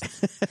 and just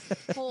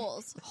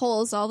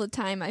holes all the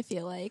time, I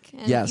feel like.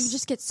 And yes. You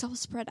just get so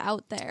spread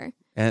out there.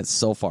 And it's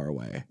so far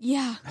away.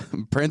 Yeah.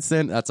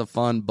 Princeton, that's a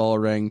fun bull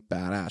ring,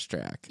 badass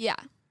track. Yeah.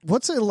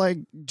 What's it like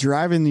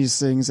driving these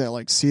things at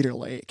like Cedar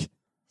Lake?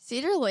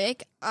 Cedar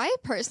Lake, I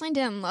personally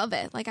didn't love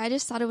it. Like, I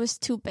just thought it was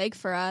too big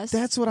for us.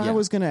 That's what I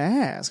was going to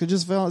ask. It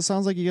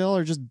sounds like you all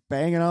are just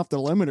banging off the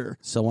limiter.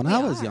 So when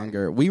I was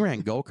younger, we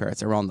ran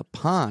go-karts around the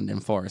pond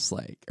in Forest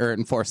Lake,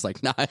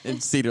 not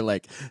in Cedar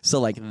Lake. So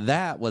like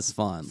that was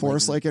fun.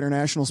 Forest Lake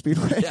International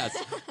Speedway. Yes.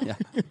 Yeah.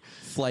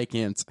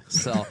 Flakant.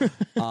 So,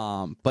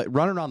 but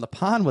running around the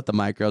pond with the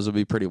micros would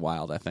be pretty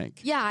wild, I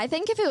think. Yeah, I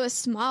think if it was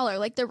smaller,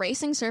 like the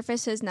racing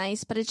surface is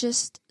nice, but it's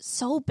just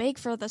so big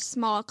for the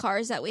small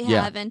cars that we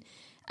have. And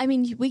I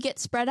mean, we get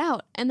spread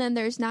out and then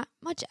there's not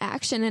much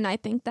action. And I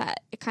think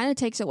that it kind of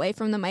takes away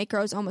from the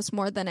micros almost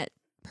more than it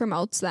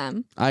promotes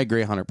them. I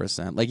agree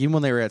 100%. Like even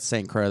when they were at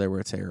St. Croix, they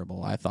were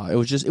terrible. I thought it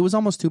was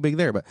almost too big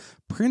there. But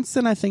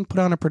Princeton, I think, put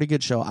on a pretty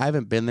good show. I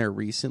haven't been there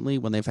recently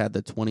when they've had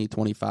the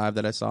 2025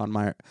 that I saw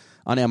on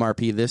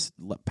MRP this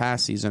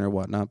past season or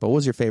whatnot. But what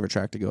was your favorite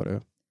track to go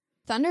to?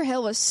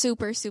 Thunderhill was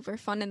super, super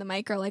fun in the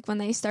micro. Like when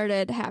they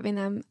started having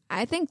them,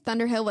 I think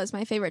Thunderhill was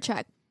my favorite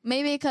track.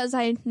 Maybe because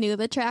I knew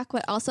the track,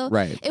 but also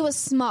it was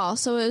small,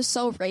 so it was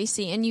so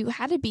racy, and you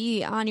had to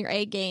be on your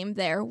A game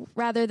there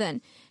rather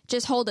than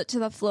just hold it to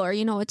the floor.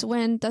 You know, it's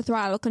when the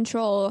throttle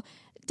control,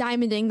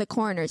 diamonding the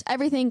corners,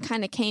 everything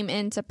kind of came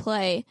into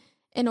play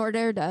in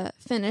order to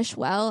finish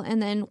well, and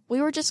then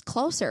we were just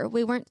closer.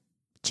 We weren't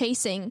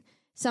chasing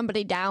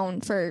somebody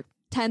down for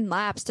 10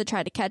 laps to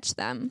try to catch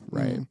them.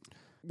 Right.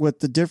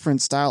 With the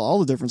different style,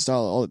 all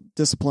the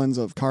disciplines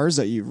of cars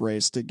that you've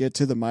raced to get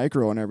to the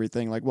micro and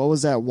everything, like what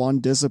was that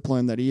one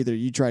discipline that either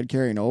you tried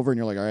carrying over and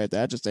you're like, all right,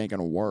 that just ain't going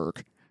to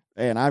work,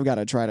 and I've got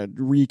to try to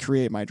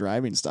recreate my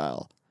driving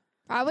style?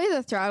 Probably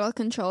the throttle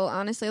control,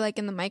 honestly. Like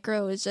in the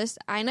micro, is just,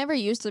 I never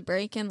used the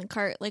brake in the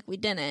kart. Like we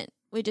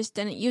just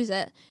didn't use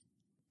it.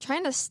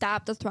 Trying to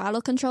stop the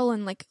throttle control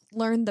and like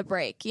learn the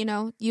brake, you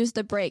know, use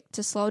the brake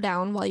to slow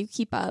down while you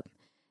keep up.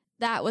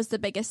 That was the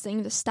biggest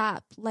thing to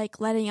stop,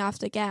 like letting off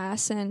the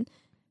gas and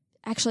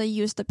actually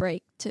use the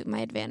brake to my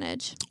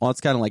advantage. Well, it's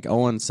kind of like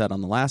Owen said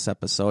on the last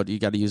episode, you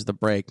got to use the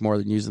brake more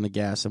than using the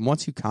gas. And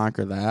once you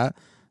conquer that,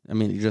 I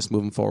mean, you're just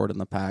moving forward in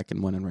the pack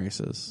and winning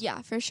races.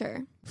 Yeah, for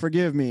sure.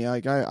 Forgive me.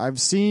 Like I've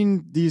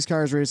seen these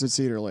cars race at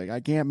Cedar Lake. I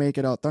can't make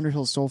it out.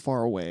 Thunderhill's so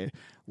far away.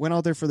 Went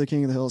out there for the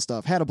King of the Hill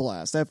stuff. Had a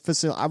blast. That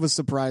facility, I was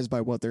surprised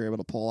by what they're able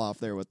to pull off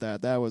there with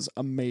that. That was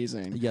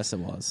amazing. Yes, it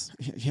was.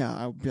 Yeah,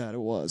 I bet it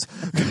was.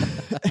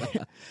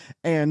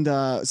 And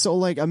so,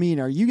 like, I mean,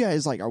 are you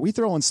guys like, are we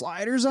throwing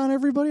sliders on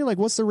everybody? Like,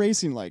 what's the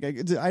racing like?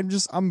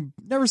 I'm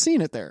never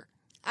seen it there.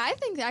 I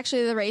think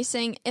actually the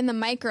racing in the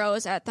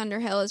micros at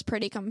Thunderhill is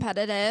pretty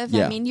competitive.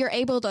 Yeah. I mean, you're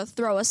able to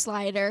throw a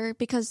slider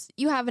because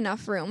you have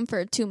enough room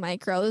for 2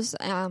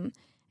 micros.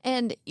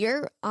 And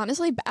you're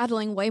honestly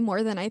battling way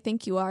more than I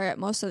think you are at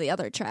most of the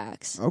other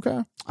tracks.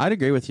 Okay. I'd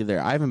agree with you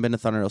there. I haven't been to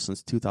Thunderhill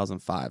since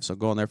 2005, so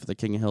going there for the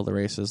King of Hill, the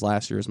races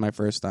last year was my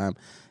first time.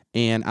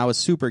 And I was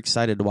super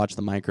excited to watch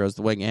the micros,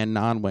 the wing and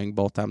non-wing,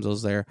 both times I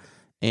was there.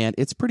 And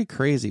it's pretty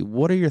crazy.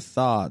 What are your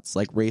thoughts,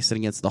 like racing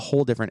against the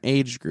whole different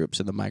age groups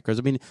in the micros?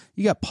 I mean,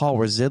 you got Paul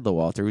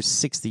Residlo out there who's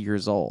 60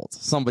 years old.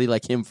 Somebody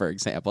like him, for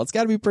example. It's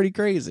got to be pretty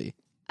crazy.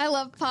 I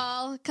love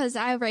Paul because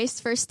I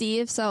raced for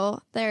Steve, so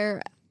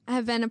they're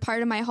have been a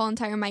part of my whole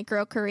entire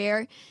micro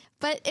career.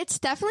 But it's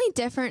definitely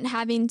different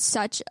having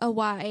such a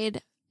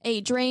wide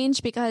age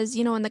range because,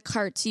 you know, in the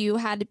karts you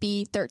had to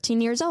be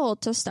 13 years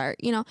old to start,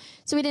 you know,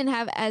 so we didn't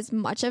have as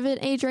much of an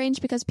age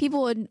range because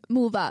people would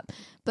move up.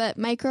 But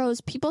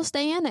micros, people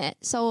stay in it.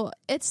 So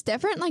it's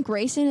different, like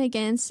racing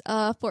against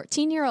a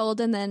 14-year-old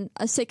and then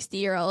a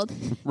 60-year-old.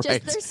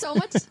 Right. Just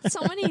there's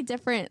so many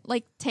different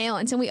like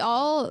talents, and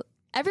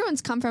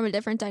everyone's come from a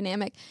different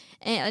dynamic.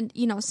 And,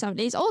 you know,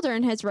 somebody's older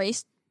and has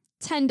raced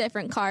 10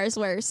 different cars,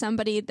 where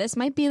this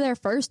might be their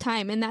first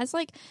time. And that's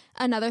like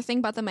another thing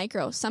about the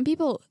micro. Some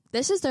people,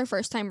 this is their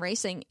first time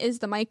racing, is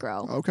the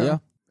micro. Okay. Yeah.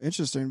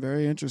 Interesting.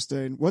 Very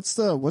interesting. What's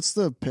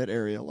the pit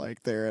area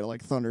like there at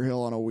like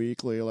Thunderhill on a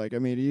weekly? Like, I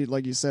mean,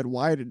 like you said,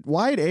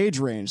 wide age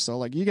range. So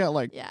like you got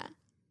like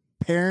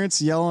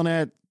parents yelling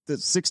at the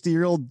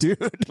 60-year-old dude.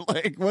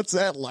 Like, what's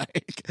that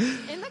like?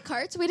 In the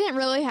karts, we didn't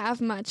really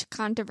have much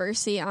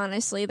controversy,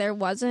 honestly. There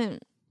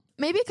wasn't,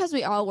 maybe because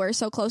we all were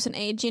so close in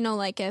age, you know,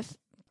 like if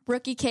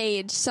Rookie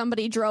Cage,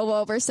 somebody drove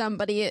over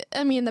somebody,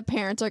 I mean, the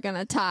parents are going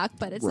to talk,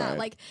 but it's not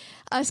like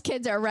us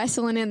kids are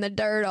wrestling in the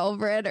dirt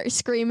over it or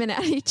screaming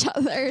at each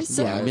other.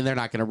 So. Yeah, I mean, they're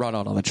not going to run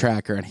out on the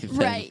track or anything.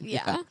 Right,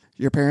 yeah.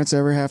 Your parents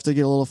ever have to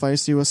get a little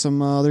feisty with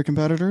some other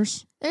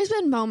competitors? There's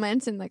been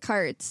moments in the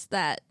karts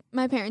that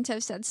my parents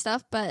have said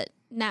stuff, but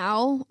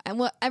now,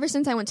 ever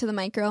since I went to the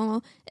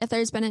micro, if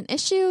there's been an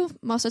issue,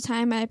 most of the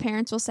time my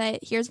parents will say,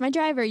 here's my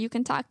driver, you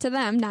can talk to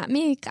them, not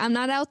me. I'm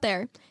not out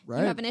there. Right.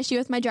 You have an issue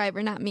with my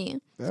driver, not me.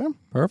 Yeah.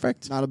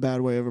 Perfect. Not a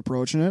bad way of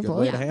approaching it. Good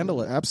way to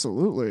handle it.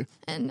 Absolutely.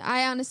 And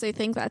I honestly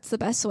think that's the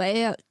best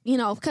way, you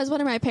know, because what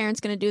are my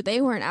parents going to do?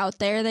 They weren't out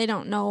there. They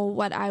don't know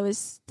what I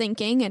was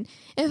thinking. And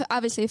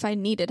if I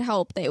needed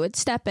help, they would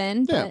step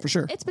in. Yeah, but for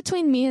sure. It's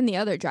between me and the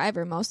other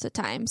driver most of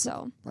the time.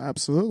 So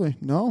Absolutely.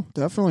 No,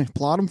 definitely.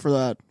 Applaud them for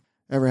that.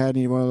 Ever had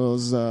any one of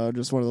those,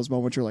 just one of those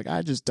moments you're like,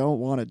 I just don't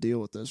want to deal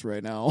with this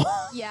right now?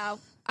 yeah,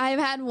 I've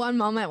had one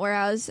moment where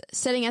I was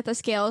sitting at the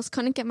scales,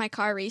 couldn't get my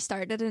car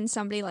restarted, and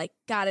somebody like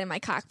got in my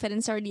cockpit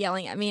and started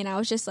yelling at me, and I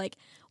was just like,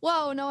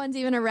 whoa, no one's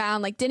even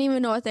around, like didn't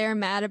even know what they were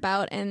mad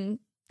about. And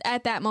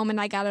at that moment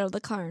I got out of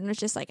the car and was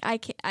just like, I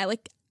can't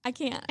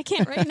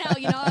right now,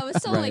 I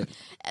was so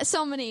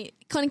Right.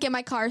 couldn't get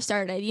my car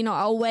started,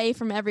 away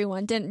from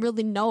everyone, didn't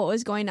really know what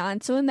was going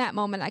on. So in that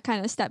moment I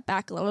kind of stepped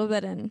back a little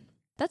bit, and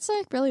that's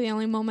like really the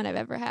only moment I've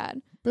ever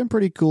had. Been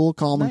pretty cool,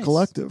 calm, and Nice.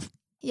 collective.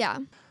 Yeah.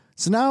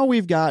 So now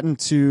we've gotten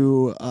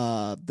to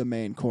the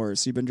main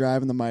course. You've been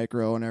driving the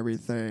micro and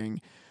everything.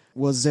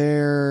 Was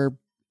there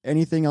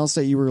anything else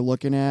that you were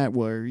looking at?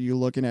 Were you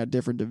looking at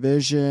different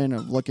division,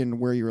 of looking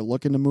where you were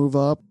looking to move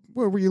up?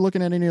 Were you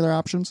looking at any other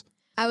options?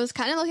 I was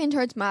kind of looking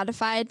towards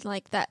modified,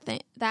 like that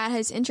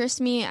has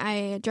interested me.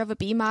 I drove a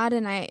B mod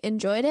and I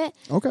enjoyed it.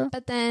 Okay.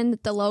 But then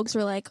the Logs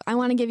were like, I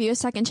want to give you a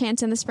second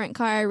chance in the sprint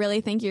car. I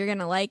really think you're going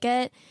to like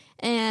it.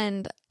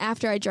 And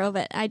after I drove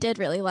it, I did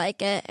really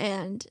like it.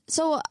 And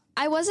so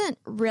I wasn't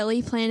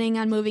really planning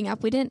on moving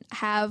up. We didn't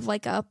have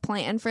like a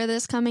plan for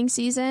this coming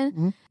season.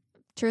 Mhm.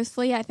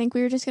 Truthfully, I think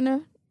we were just going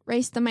to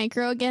race the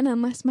micro again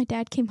unless my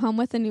dad came home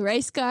with a new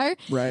race car.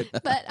 Right.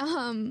 But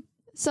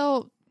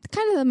so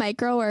kind of the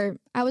micro, where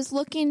I was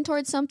looking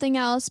towards something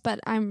else, but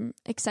I'm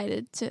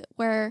excited to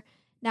where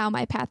now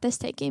my path is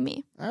taking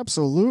me.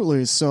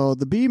 Absolutely. So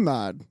the B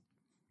mod.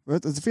 I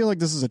feel like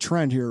this is a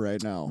trend here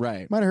right now.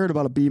 Right. Might have heard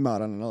about a B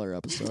mod on another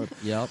episode.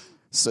 Yep.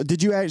 So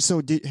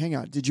hang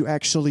on. Did you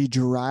actually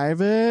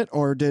drive it,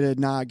 or did it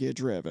not get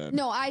driven?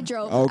 No, I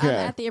drove. Okay.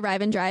 At the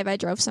Arrive and Drive, I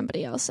drove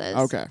somebody else's.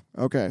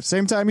 Okay.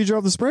 Same time you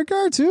drove the sprint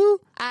car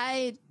too?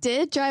 I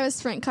did drive a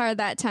sprint car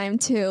that time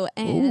too,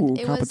 and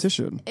Ooh,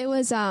 competition. It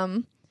was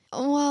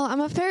well,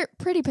 I'm a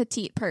pretty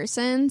petite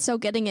person, so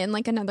getting in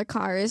like another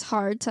car is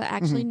hard to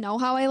actually know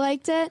how I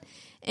liked it.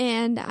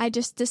 And I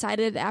just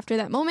decided after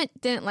that moment,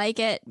 didn't like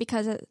it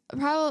because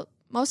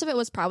most of it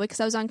was probably because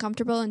I was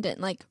uncomfortable and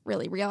didn't like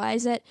really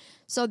realize it.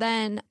 So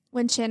then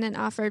when Shannon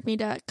offered me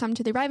to come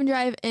to the Arrive and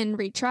Drive and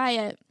retry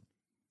it,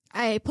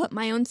 I put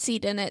my own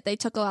seat in it. They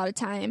took a lot of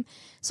time.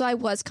 So I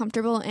was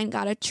comfortable and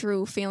got a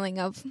true feeling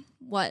of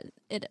what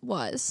it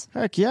was.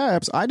 Heck yeah.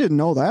 I didn't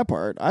know that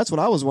part. That's what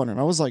I was wondering.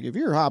 I was like, if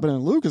you're hopping in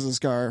Lucas's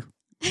car,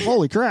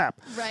 holy crap.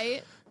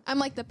 Right? I'm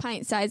like the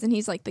pint size and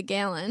he's like the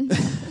gallon.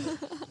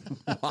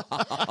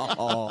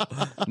 Oh,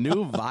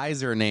 new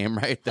visor name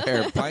right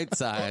there, pint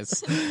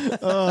size.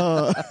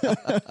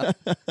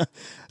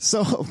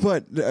 So,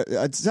 but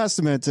a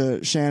testament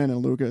to Shannon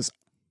and Lucas.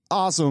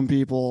 Awesome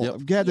people. Yep.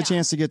 I've had the Yeah.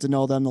 chance to get to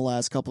know them the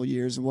last couple of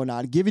years and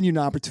whatnot, giving you an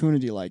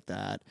opportunity like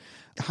that.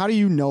 How do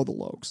you know the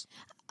Logs?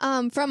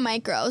 From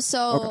micros.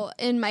 So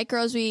in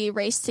micros, we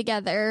raced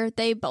together.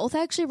 They both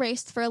actually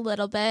raced for a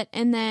little bit,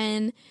 and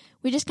then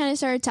we just kind of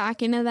started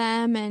talking to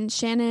them, and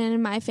Shannon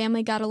and my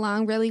family got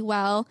along really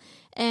well,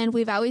 and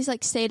we've always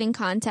like stayed in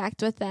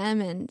contact with them,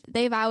 and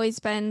they've always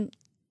been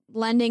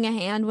lending a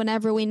hand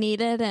whenever we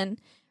needed, and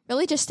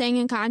really just staying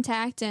in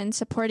contact and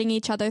supporting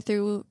each other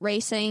through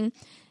racing.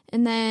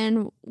 And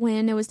then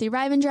when it was the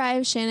Arrive and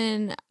Drive,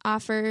 Shannon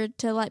offered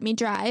to let me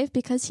drive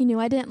because he knew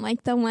I didn't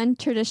like the one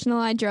traditional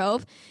I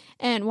drove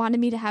and wanted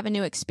me to have a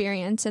new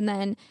experience. And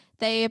then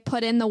they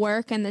put in the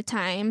work and the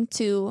time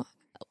to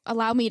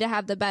allow me to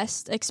have the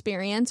best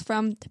experience,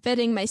 from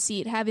fitting my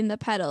seat, having the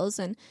pedals,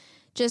 and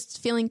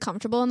just feeling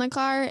comfortable in the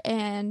car.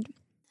 And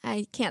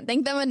I can't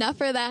thank them enough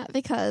for that,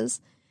 because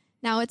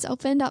now it's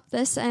opened up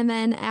this. And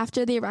then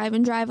after the Arrive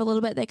and Drive a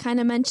little bit, they kind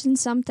of mentioned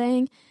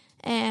something,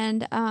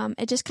 and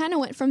it just kind of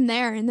went from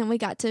there. And then we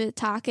got to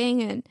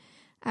talking, and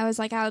I was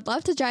like, I would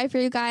love to drive for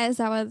you guys.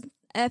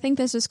 I think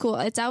this was cool.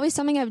 It's always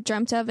something I've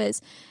dreamt of,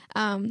 is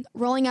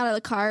rolling out of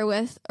the car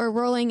with, or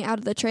rolling out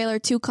of the trailer,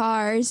 2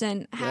 cars,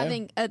 and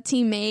having a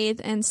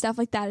teammate and stuff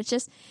like that.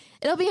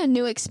 It'll be a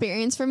new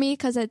experience for me,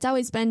 because it's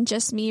always been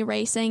just me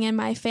racing and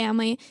my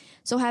family.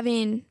 So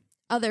having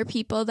other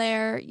people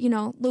there,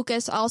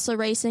 Lucas also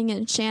racing,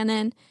 and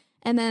Shannon,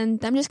 and then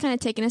them just kind of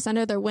taking us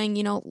under their wing,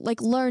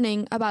 like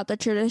learning about the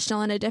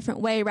traditional in a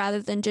different way rather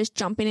than just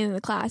jumping into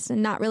the class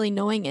and not really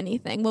knowing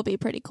anything, will be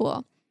pretty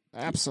cool.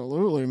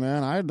 Absolutely,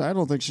 man. I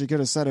don't think she could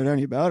have said it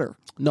any better.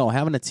 No,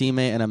 having a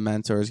teammate and a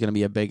mentor is going to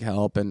be a big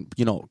help, and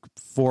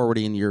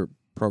forwarding your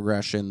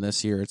progression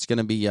this year, it's going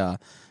to be.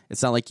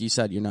 It's not like you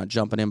said, you're not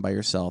jumping in by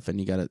yourself, and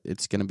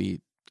it's going to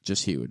be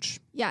just huge.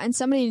 Yeah, and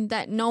somebody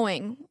that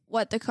knowing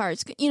what the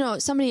cards,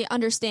 somebody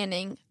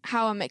understanding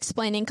how I'm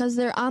explaining, because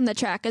they're on the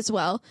track as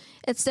well.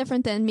 It's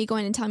different than me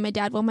going and telling my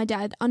dad. Well, my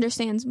dad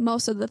understands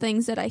most of the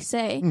things that I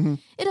say. Mm-hmm.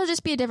 It'll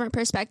just be a different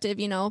perspective,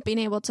 being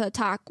able to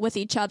talk with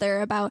each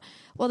other about,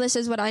 well, this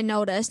is what I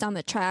noticed on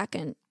the track,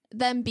 and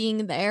them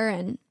being there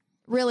and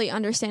really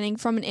understanding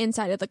from an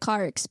inside of the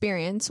car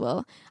experience.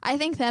 Well, I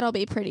think that'll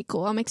be pretty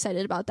cool. I'm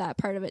excited about that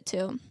part of it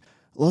too.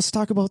 Let's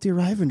talk about the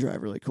Arrive and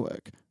Drive really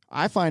quick.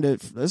 I find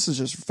this is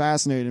just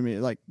fascinating to me.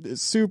 Like,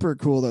 it's super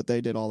cool that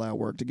they did all that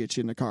work to get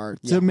you in the car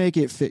to make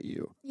it fit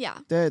you. Yeah.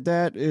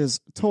 That is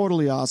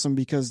totally awesome,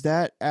 because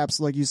that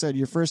like you said,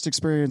 your first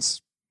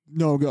experience,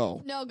 no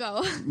go. No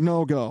go.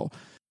 No go.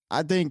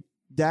 I think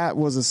that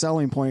was a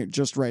selling point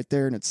just right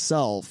there in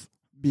itself,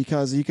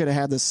 because you could have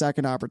had the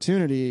second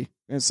opportunity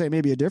and say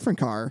maybe a different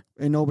car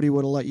and nobody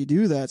would have let you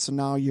do that. So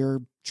now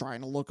you're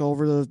trying to look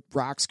over the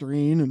rock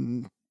screen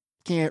and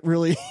can't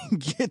really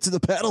get to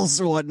the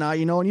pedals or whatnot,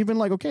 and you've been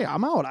like, okay,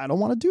 I'm out. I don't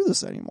want to do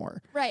this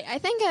anymore. Right. I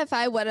think if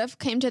I would have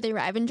came to the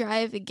Arrive and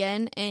Drive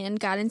again and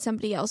got in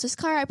somebody else's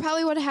car, I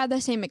probably would have had the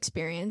same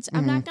experience.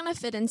 I'm not going to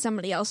fit in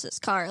somebody else's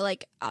car.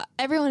 Like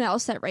everyone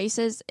else that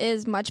races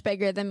is much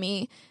bigger than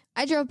me.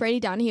 I drove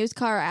Brady Donahue's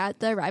car at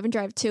the Arrive and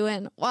Drive too,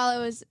 and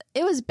while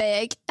it was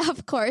big,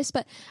 of course,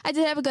 but I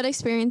did have a good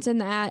experience in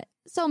that.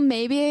 So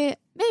maybe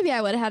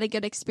I would have had a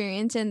good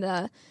experience in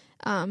the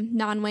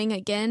non-wing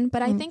again,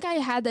 but I think I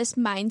had this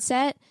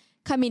mindset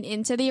coming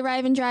into the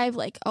Arrive and Drive,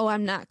 like, oh,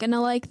 I'm not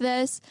gonna like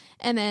this,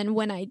 and then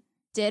when I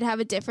did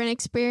have a different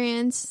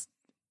experience,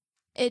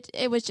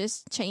 it was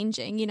just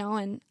changing,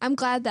 and I'm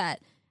glad that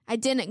I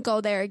didn't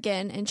go there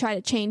again and try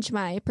to change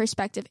my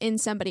perspective in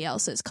somebody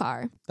else's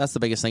car. That's the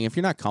biggest thing. If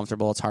you're not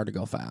comfortable, it's hard to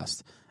go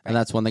fast. And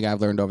that's one thing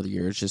I've learned over the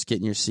years, just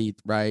getting your seat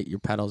right, your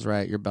pedals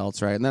right, your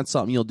belts right. And that's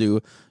something you'll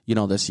do,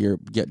 this year,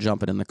 get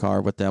jumping in the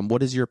car with them.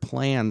 What is your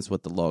plans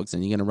with the Logs?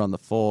 And you going to run the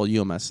full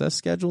UMSS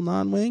schedule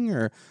non-wing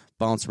or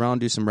bounce around,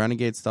 do some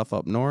Renegade stuff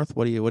up north?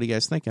 What are you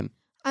guys thinking?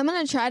 I'm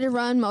going to try to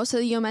run most of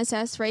the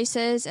UMSS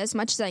races as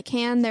much as I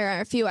can. There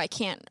are a few I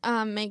can't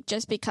make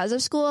just because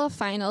of school,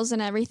 finals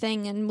and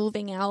everything, and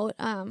moving out,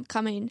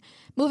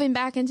 moving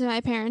back into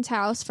my parents'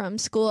 house from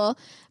school.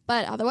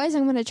 But otherwise,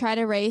 I'm going to try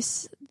to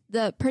race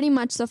pretty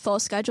much the full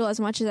schedule as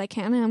much as I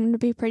can. I'm going to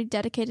be pretty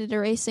dedicated to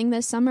racing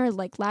this summer.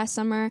 Like last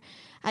summer,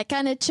 I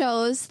kind of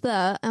chose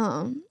the,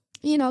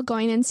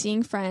 going and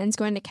seeing friends,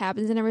 going to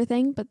cabins and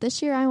everything. But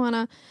this year, I want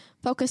to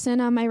focus in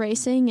on my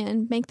racing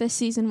and make this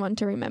season one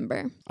to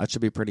remember. That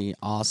should be pretty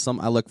awesome.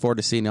 I look forward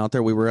to seeing you out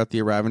there. We were at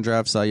the Arrive and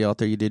Drive, saw you out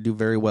there. You did do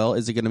very well.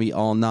 Is it going to be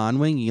all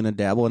non-wing? You going to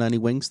dabble in any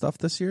wing stuff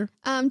this year?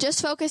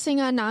 Just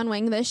focusing on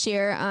non-wing this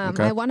year.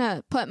 Okay. I want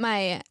to put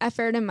my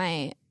effort and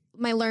my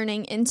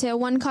learning into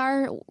one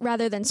car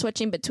rather than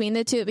switching between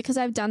the two, because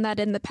I've done that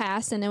in the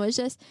past and it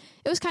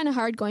was kind of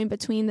hard going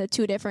between the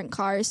two different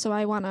cars. So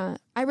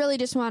I really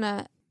just want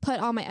to put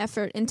all my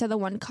effort into the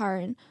one car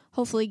and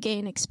hopefully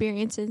gain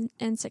experience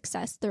and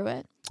success through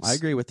it. I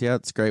agree with you.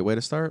 It's a great way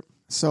to start.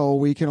 So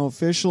we can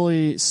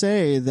officially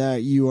say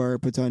that you are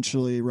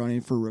potentially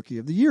running for Rookie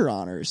of the Year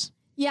honors.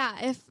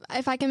 Yeah,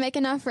 if I can make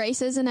enough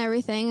races and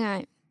everything,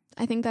 I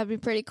think that'd be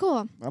pretty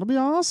cool. That'll be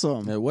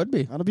awesome. It would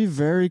be. That'll be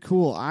very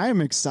cool. I'm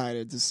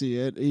excited to see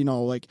it.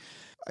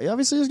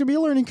 Obviously there's going to be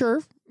a learning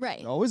curve. Right.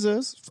 It always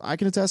is. I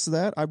can attest to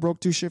that. I broke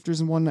 2 shifters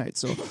in one night.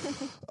 So,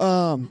 like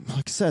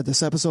I said,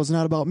 this episode's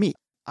not about me.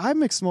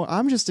 I'm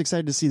just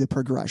excited to see the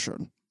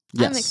progression.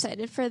 Yes. I'm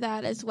excited for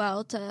that as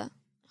well, to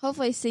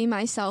hopefully see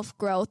myself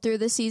grow through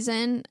the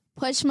season,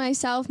 push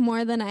myself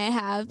more than I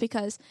have,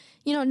 because,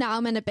 now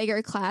I'm in a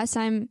bigger class.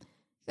 I'm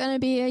going to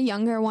be a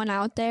younger one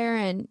out there,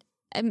 and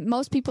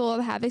most people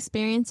will have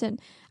experience,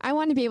 and I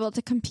want to be able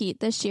to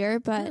compete this year,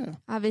 but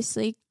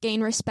obviously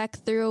gain respect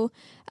through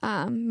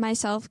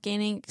myself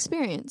gaining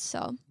experience.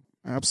 So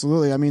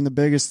absolutely. I mean, the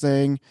biggest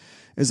thing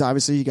is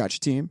obviously you got your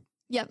team.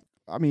 Yep.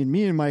 I mean,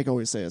 me and Mike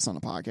always say this on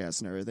the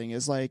podcast and everything,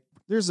 is like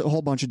there's a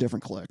whole bunch of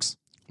different cliques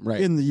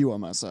in the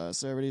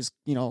UMSS. Everybody's,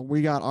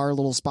 we got our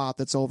little spot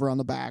that's over on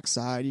the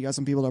backside. You got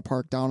some people that are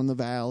parked down in the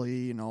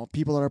valley,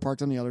 people that are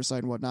parked on the other side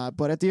and whatnot.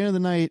 But at the end of the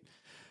night,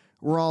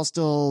 we're all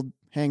still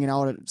hanging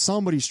out at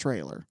somebody's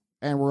trailer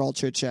and we're all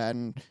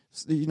chit-chatting.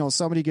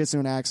 Somebody gets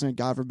in an accident,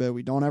 God forbid.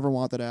 We don't ever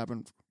want that to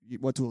happen.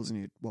 What tools you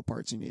need, what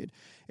parts you need.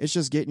 It's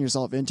just getting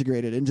yourself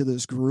integrated into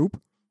this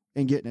group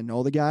and getting to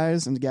know the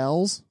guys and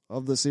gals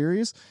of the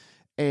series.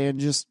 And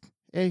just,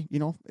 hey,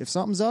 if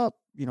something's up,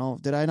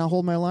 did I not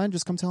hold my line?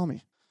 Just come tell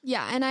me.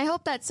 Yeah, and I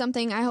hope that's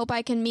something. I hope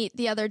I can meet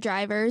the other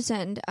drivers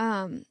and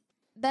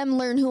them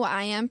learn who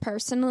I am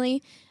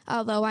personally.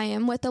 Although I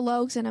am with the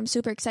Logs and I'm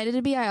super excited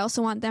to be, I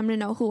also want them to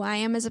know who I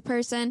am as a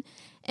person.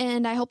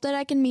 And I hope that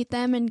I can meet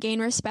them and gain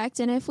respect.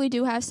 And if we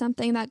do have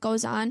something that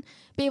goes on,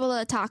 be able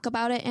to talk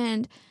about it.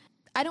 And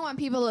I don't want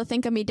people to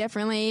think of me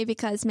differently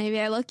because maybe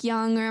I look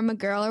young or I'm a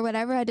girl or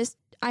whatever.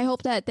 I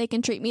hope that they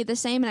can treat me the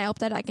same, and I hope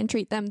that I can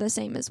treat them the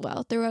same as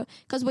well,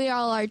 because we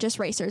all are just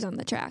racers on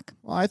the track.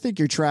 Well, I think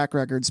your track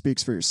record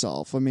speaks for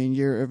yourself. I mean,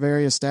 you're a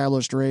very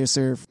established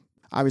racer.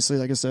 Obviously,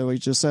 like I said, like you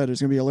just said,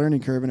 there's going to be a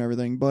learning curve and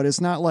everything, but it's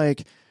not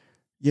like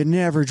you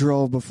never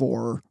drove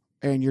before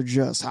and you're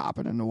just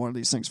hopping into one of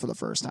these things for the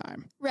first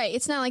time. Right.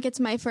 It's not like it's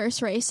my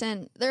first race,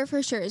 and there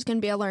for sure is going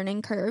to be a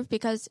learning curve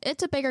because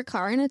it's a bigger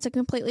car and it's a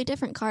completely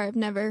different car. I've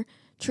never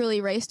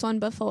truly raced one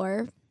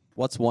before.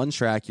 What's one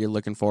track you're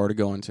looking forward to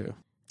going to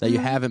that you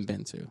haven't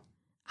been to?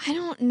 I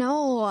don't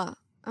know.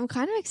 I'm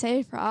kind of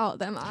excited for all of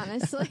them,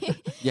 honestly.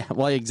 Yeah,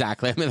 well,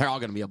 exactly. I mean, they're all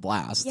going to be a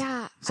blast.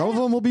 Yeah. Some of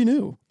them will be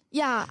new.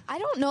 Yeah. I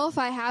don't know if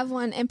I have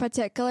one in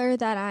particular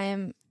that I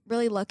am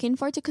really looking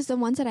forward to, because the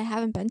ones that I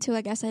haven't been to,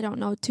 I guess I don't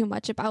know too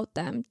much about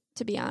them,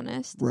 to be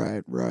honest.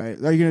 Right.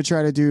 Are you going to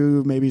try to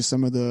do maybe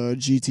some of the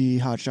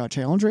GT Hot Shot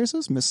Challenge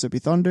races? Mississippi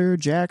Thunder,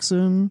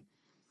 Jackson?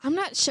 I'm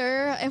not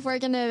sure if we're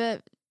going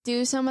to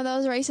do some of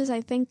those races.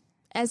 I think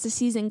as the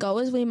season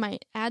goes, we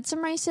might add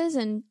some races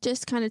and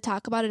just kind of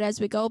talk about it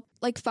as we go,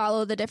 like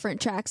follow the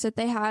different tracks that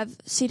they have.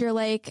 Cedar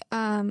Lake,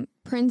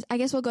 Prince. I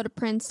guess we'll go to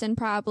Princeton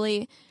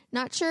probably.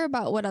 Not sure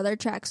about what other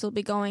tracks we'll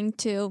be going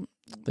to.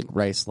 I think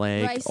Rice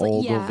Lake,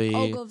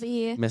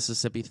 Ogilvie,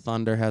 Mississippi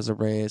Thunder has a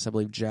race. I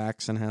believe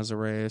Jackson has a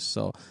race.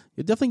 So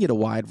you definitely get a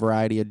wide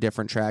variety of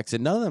different tracks,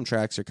 and none of them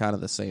tracks are kind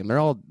of the same. They're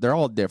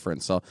all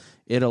different. So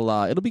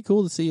it'll be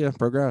cool to see you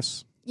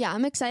progress. Yeah,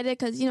 I'm excited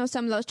because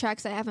some of those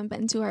tracks I haven't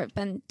been to, or I've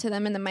been to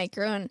them in the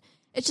micro, and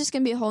it's just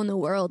gonna be a whole new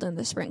world in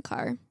the sprint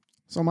car.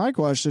 So my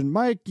question,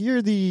 Mike,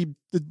 you're the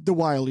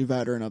wily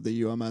veteran of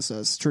the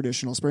UMSS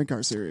traditional sprint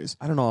car series.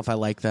 I don't know if I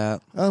like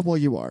that. Well,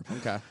 you are.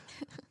 Okay.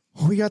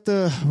 We got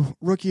the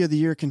Rookie of the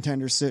Year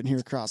contender sitting here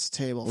across the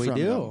table. We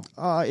do.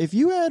 If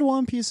you had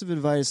one piece of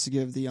advice to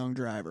give the young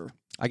driver.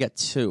 I got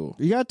two.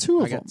 You got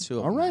two of them? I got two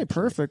of them. All right,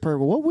 actually. Perfect.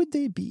 What would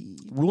they be?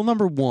 Rule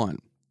number 1,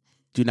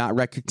 do not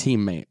wreck your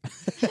teammate.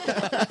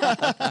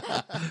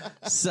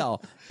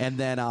 So, and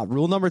then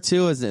rule number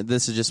 2 is that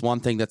this is just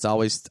one thing that's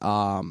always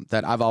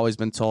that I've always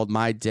been told.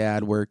 My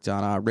dad worked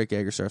on Rick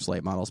Agerstar's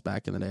late models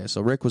back in the day.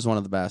 So Rick was one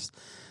of the best.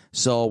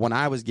 So when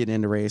I was getting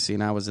into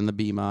racing, I was in the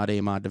B-Mod,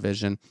 A-Mod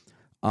division.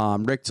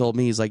 Rick told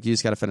me, he's like, you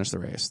just got to finish the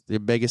race. The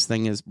biggest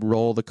thing is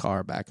roll the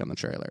car back on the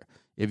trailer.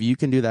 If you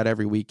can do that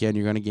every weekend,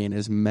 you're going to gain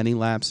as many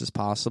laps as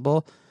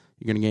possible.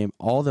 You're going to gain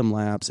all them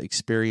laps,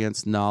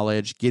 experience,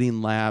 knowledge,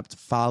 getting lapped,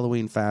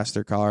 following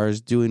faster cars,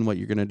 doing what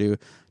you're going to do.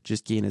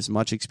 Just gain as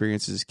much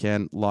experience as you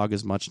can, log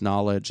as much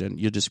knowledge, and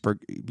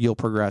you'll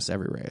progress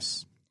every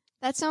race.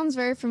 That sounds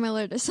very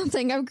familiar to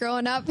something I've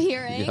grown up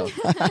hearing. Yep.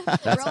 That's Rolling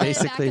it back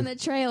basically in the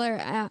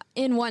trailer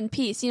in one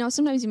piece.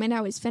 Sometimes you may not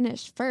always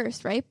finish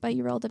first, right? But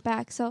you rolled it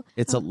back. So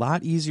it's a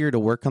lot easier to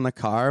work on the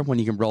car when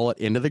you can roll it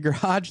into the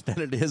garage than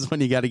it is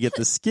when you got to get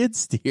the skid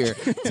steer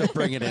to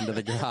bring it into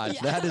the garage.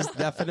 Yeah. That is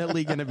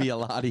definitely going to be a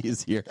lot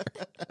easier.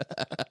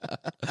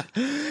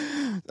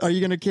 Are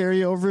you going to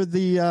carry over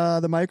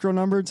the micro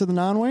number to the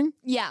non-wing?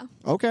 yeah.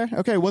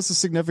 Okay. What's the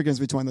significance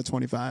between the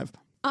 25?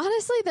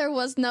 Honestly, there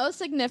was no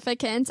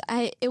significance.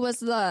 It was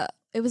the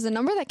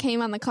number that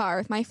came on the car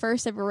with my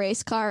first ever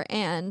race car,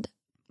 and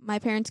my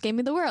parents gave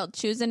me the world.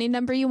 Choose any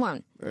number you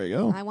want. There you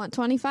go. I want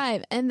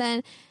 25. And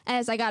then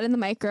as I got in the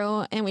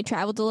micro and we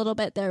traveled a little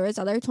bit, there was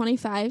other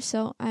 25.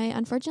 So I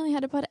unfortunately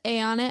had to put A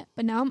on it,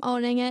 but now I'm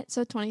owning it.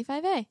 So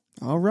 25A.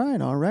 All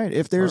right.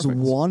 If there's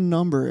Perfect. one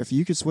number, if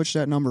you could switch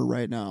that number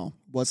right now,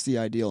 what's the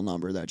ideal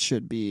number that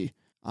should be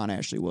on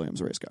Ashley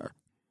Williams' race car?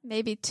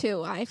 Maybe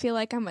 2. I feel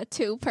like I'm a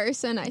 2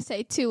 person. I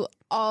say 2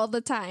 all the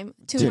time.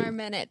 2 2. more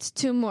minutes.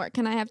 2 more.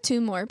 Can I have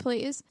 2 more,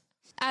 please?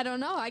 I don't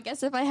know. I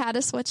guess if I had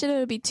to switch it, it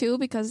would be 2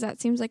 because that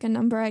seems like a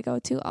number I go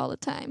to all the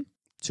time.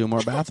 2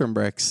 more bathroom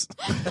bricks.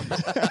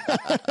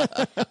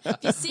 If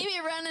you see me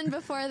running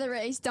before the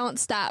race, don't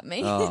stop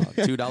me. Oh,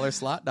 $2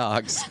 slot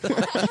dogs.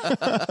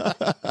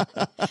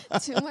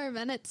 2 more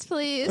minutes,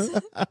 please.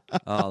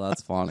 Oh,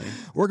 that's funny.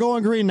 We're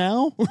going green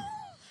now.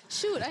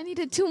 Shoot, I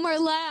needed 2 more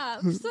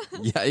laps.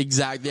 Yeah,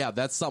 exactly. Yeah,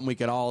 that's something we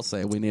could all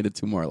say. We needed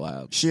 2 more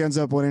laps. She ends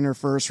up winning her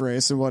first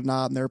race and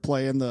whatnot, and they're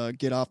playing the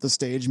get off the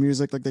stage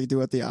music like they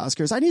do at the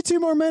Oscars. I need 2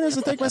 more minutes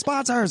to thank my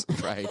sponsors.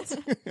 Right.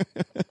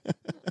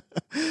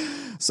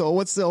 So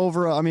what's the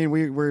overall? I mean,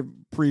 we're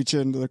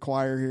preaching to the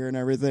choir here and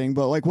everything,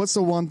 but like, what's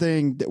the one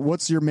thing?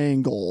 What's your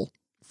main goal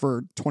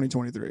for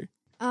 2023?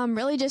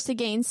 Really just to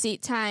gain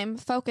seat time,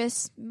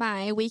 focus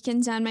my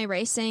weekends on my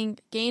racing,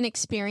 gain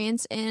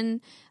experience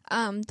in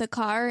the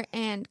car,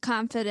 and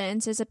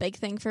confidence is a big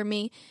thing for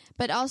me.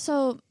 But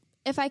also,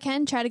 if I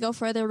can, try to go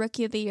for the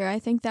Rookie of the Year. I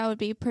think that would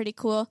be pretty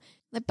cool.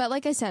 But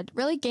like I said,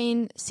 really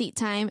gain seat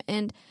time,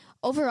 and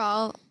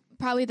overall,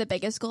 probably the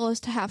biggest goal is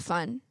to have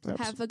fun,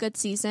 have a good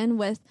season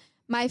with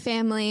my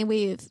family.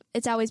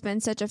 It's always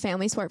been such a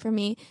family sport for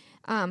me.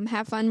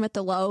 Have fun with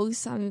the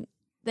Logs.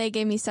 They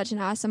gave me such an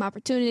awesome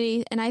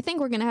opportunity, and I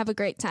think we're going to have a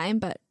great time,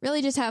 but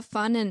really just have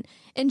fun and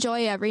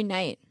enjoy every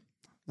night.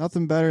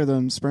 Nothing better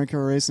than sprint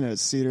car racing at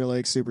Cedar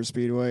Lake Super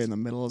Speedway in the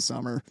middle of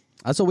summer.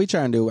 That's what we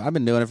try and do. I've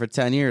been doing it for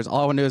 10 years.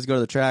 All I want to do is go to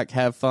the track,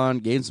 have fun,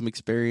 gain some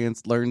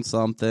experience, learn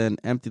something,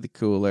 empty the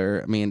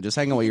cooler. I mean, just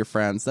hang out with your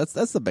friends. That's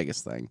the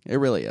biggest thing. It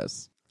really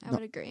is. I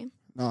would agree.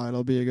 No,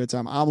 it'll be a good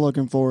time. I'm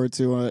looking forward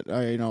to it.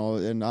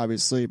 And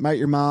obviously, meet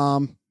your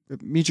mom,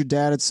 meet your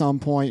dad at some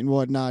point and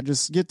whatnot.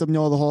 Just get to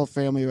know the whole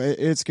family.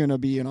 It's going to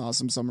be an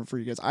awesome summer for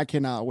you guys. I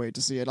cannot wait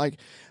to see it. Like,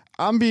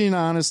 I'm being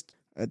honest,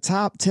 a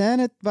top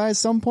 10 by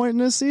some point in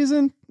this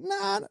season,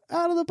 not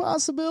out of the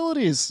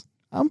possibilities.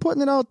 I'm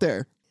putting it out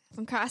there.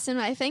 I'm crossing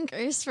my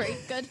fingers for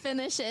good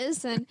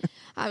finishes, and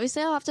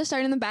obviously I'll have to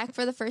start in the back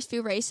for the first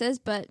few races,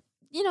 but,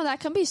 that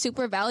can be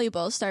super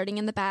valuable starting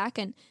in the back,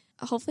 and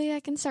hopefully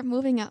I can start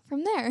moving up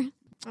from there.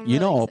 I'm really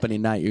excited.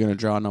 Opening night, you're going to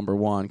draw number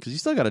 1 because you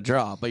still got to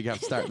draw, but you got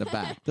to start in the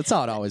back. That's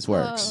how it always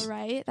works. Oh,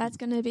 right. That's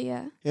going to be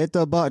a Hit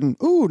the button.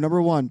 Ooh, number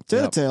 1.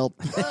 Tail.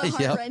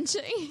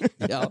 heart-wrenching.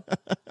 Yep.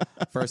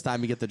 First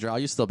time you get the draw,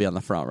 you still be on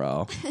the front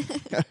row.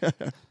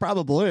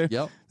 Probably.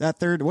 Yep. That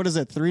third, what is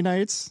it, 3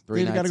 nights?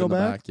 3 nights got to go in the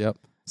back? Yep.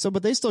 So,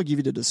 but they still give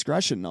you the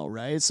discretion, though,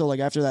 right? So, like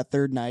after that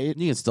third night,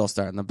 You can still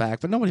start in the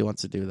back, but nobody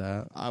wants to do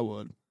that. I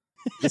would.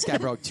 This guy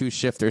broke 2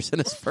 shifters in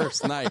his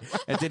first night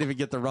and didn't even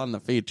get to run the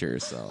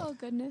features. So, Oh,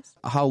 goodness.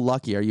 how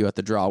lucky are you at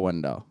the draw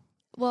window?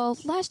 Well,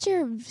 last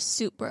year,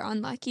 super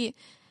unlucky.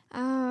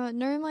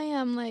 Normally,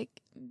 I'm like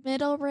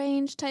middle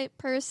range type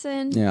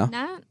person. Yeah.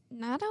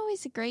 Not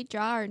always a great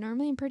drawer.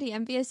 Normally, I'm pretty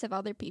envious of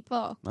other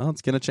people. Well,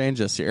 it's going to change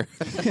this year.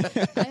 I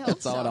hope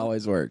That's so. how it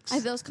always works.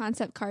 Those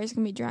concept cars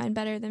can be drawing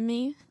better than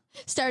me.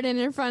 Starting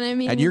in front of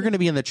me. And you're going to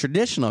be in the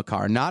traditional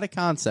car, not a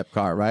concept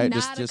car, right?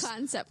 Not a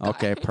concept car.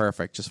 Okay,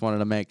 perfect. Just wanted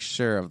to make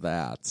sure of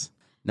that.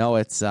 No,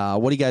 it's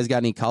what do you guys got?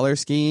 Any color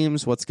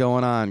schemes? What's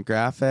going on?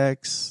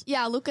 Graphics?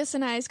 Yeah, Lucas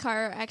and I's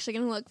car are actually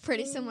going to look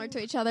pretty similar to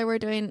each other. We're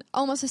doing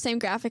almost the same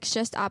graphics,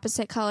 just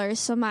opposite colors.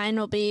 So mine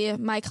will be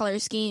my color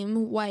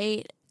scheme,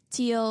 white,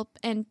 teal,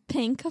 and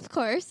pink, of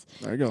course.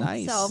 There you go.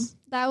 Nice. So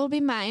that will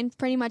be mine.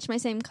 Pretty much my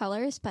same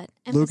colors, but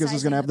Lucas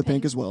is going to have the emphasizing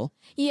pink as well.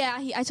 Yeah,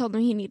 I told him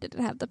he needed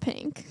to have the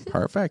pink.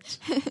 Perfect.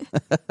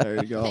 There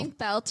you go. Pink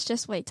belts.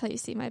 Just wait till you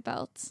see my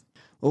belts.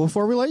 Well,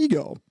 before we let you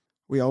go,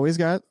 we always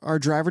got our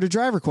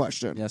driver-to-driver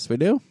question. Yes, we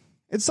do.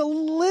 It's a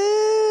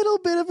little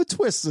bit of a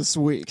twist this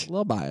week. A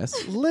little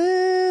bias.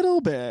 Little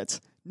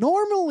bit.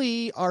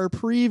 Normally, our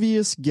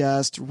previous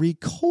guest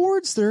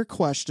records their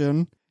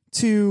question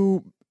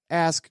to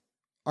ask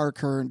our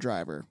current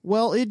driver.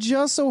 Well, it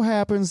just so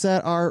happens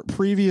that our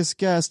previous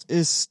guest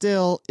is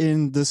still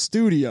in the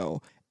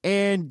studio,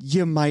 and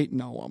you might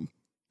know him.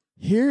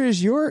 Here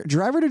is your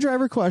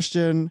driver-to-driver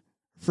question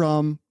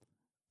from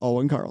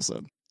Owen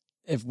Carlson.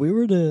 If we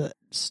were to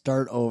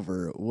start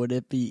over, would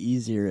it be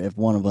easier if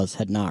one of us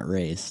had not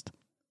raced?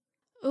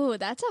 Ooh,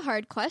 that's a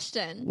hard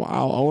question.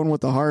 Wow, Owen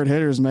with the hard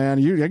hitters, man.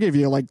 I gave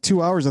you like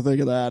 2 hours to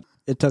think of that.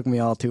 It took me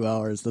all 2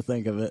 hours to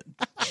think of it.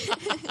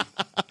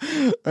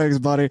 Thanks,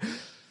 buddy.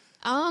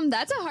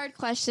 That's a hard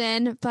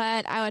question,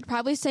 but I would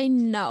probably say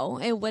no.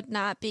 It would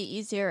not be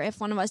easier if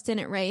one of us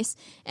didn't race.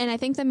 And I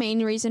think the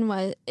main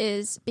reason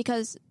is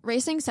because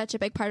racing is such a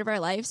big part of our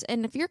lives.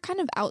 And if you're kind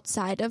of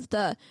outside of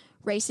the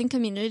racing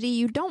community,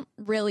 you don't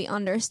really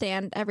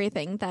understand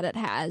everything that it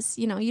has.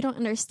 You know, you don't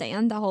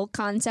understand the whole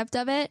concept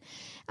of it.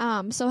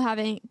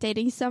 So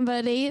dating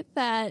somebody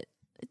that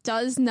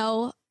does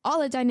know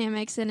all the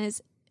dynamics and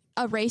is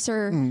a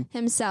racer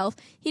himself,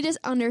 he just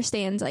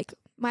understands like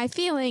my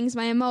feelings,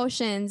 my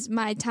emotions,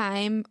 my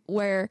time,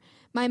 where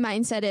my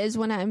mindset is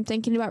when I'm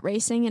thinking about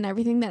racing and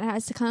everything that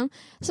has to come.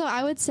 So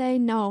I would say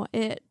no,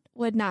 it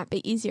would not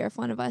be easier if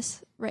one of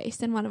us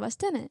raced and one of us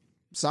didn't.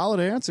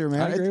 Solid answer,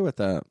 man. I agree with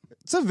that.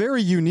 It's a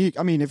very unique.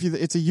 I mean,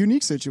 it's a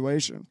unique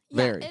situation.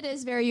 Very. Yeah, it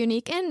is very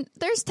unique. And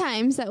there's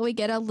times that we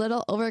get a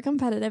little over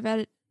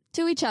competitive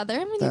to each other.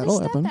 I mean, That'll you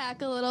can happen. step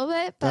back a little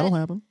bit, That'll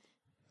happen.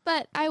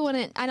 but I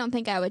don't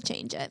think I would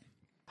change it.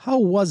 How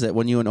was it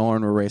when you and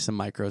Owen were racing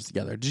micros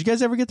together? Did you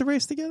guys ever get to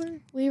race together?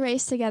 We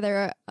raced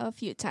together a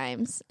few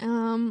times.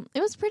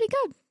 It was pretty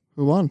good.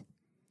 Who won?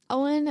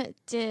 Owen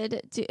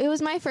it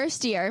was my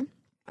first year.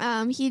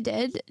 He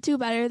did do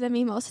better than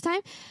me most of the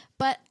time,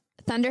 but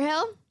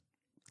Thunderhill,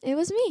 it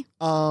was me.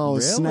 Oh,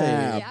 Really?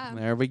 snap. Yeah.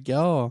 There we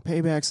go.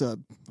 Payback's up.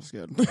 That's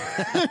good.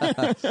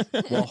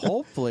 Well,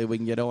 hopefully we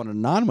can get Owen a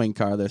non-wing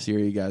car this year.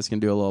 You guys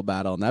can do a little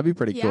battle, and that'd be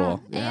pretty cool.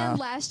 And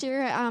last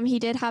year, he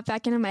did hop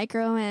back in a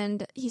micro,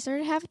 and he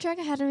started half a track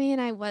ahead of me,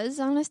 and I was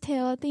on his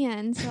tail at the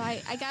end. So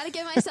I got to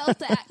give myself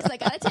that because I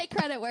got to take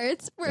credit where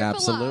it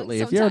Absolutely.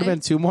 belongs. If you had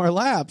been sometimes. 2 more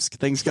laps,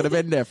 things could have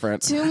been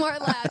different. 2 more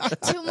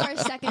laps, 2 more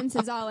seconds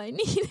is all I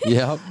needed.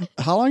 Yep.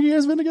 How long you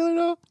guys been together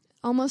now?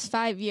 Almost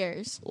 5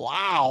 years.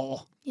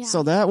 Wow. Yeah.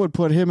 So that would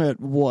put him at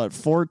what,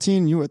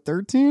 14? You at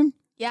 13?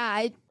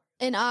 Yeah,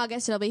 in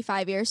August it'll be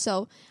 5 years.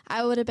 So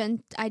I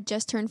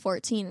just turned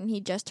 14 and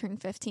he just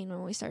turned 15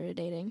 when we started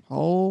dating.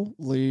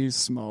 Holy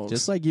smokes.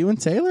 Just like you and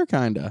Taylor,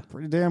 kind of.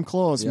 pretty damn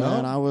close, Yeah.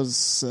 man. I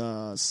was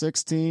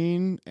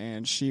 16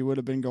 and she would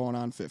have been going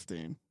on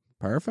 15.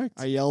 Perfect.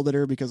 I yelled at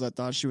her because I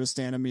thought she was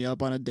standing me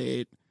up on a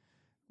date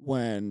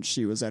when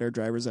she was at her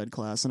driver's ed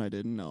class and I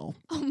didn't know.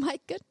 Oh my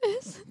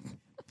goodness.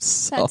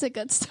 So, That's a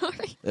good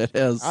story. it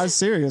is. I was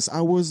serious.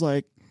 I was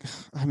like,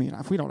 I mean,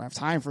 if we don't have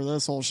time for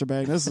this whole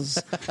shebang, this is,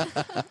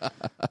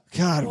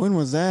 God, when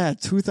was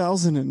that?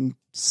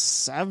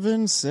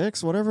 2007,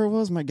 6, whatever it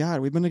was. My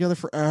God, we've been together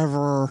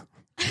forever.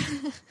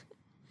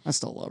 I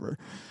still love her.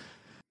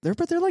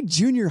 But they're like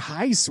junior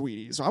high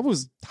sweeties. I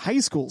was high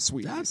school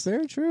sweeties. That's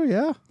very true,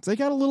 yeah. They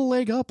got a little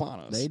leg up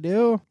on us. They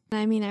do.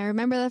 I mean, I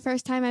remember the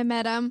first time I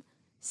met him,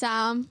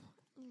 saw him,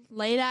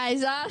 laid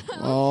eyes on him.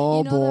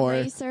 Oh, The boy.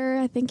 racer.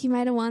 I think he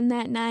might have won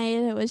that night.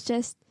 It was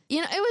just,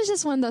 it was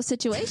just one of those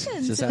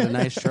situations. Just had a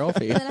nice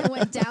trophy. And then I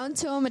went down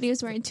to him and he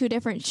was wearing 2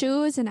 different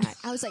shoes. And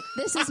I was like,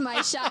 this is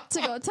my shot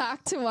to go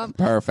talk to him.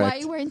 Perfect. Why are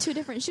you wearing 2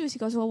 different shoes? He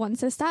goes, well, one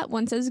says stop,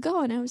 one says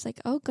go. And I was like,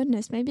 oh,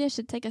 goodness, maybe I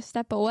should take a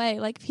step away.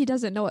 Like, if he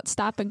doesn't know what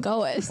stop and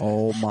go is.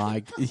 Oh,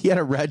 my. He had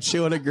a red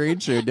shoe and a green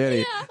shoe, did he?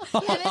 Yeah.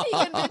 And then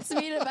he convinced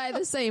me to buy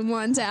the same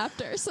ones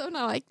after. So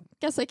now I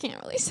guess I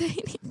can't really say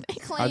anything.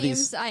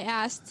 claims I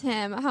asked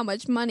him how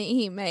much money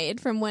he made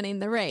from winning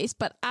the race,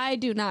 but I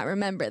do not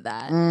remember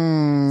that.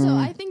 So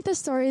I think the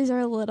stories are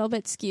a little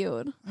bit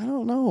skewed. I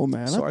don't know,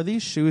 man. So are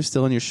these shoes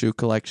still in your shoe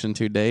collection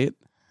to date?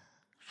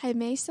 I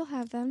may still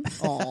have them.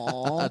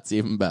 Aw, That's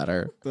even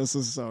better. this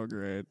is so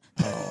great.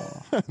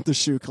 The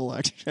shoe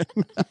collection.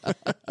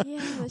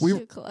 Yeah, the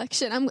shoe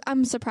collection.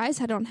 I'm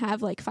surprised I don't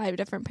have like 5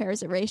 different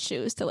pairs of race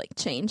shoes to like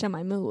change on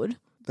my mood.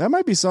 That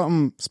might be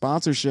something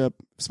sponsors if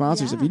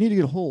Yeah. you need to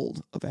get a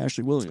hold of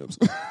Ashley Williams.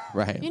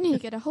 Right. You need to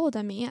get a hold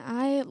of me.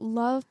 I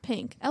love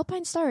pink.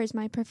 Alpine Star is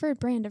my preferred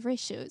brand of race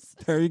shoes.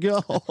 There you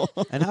go.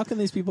 And how can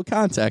these people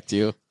contact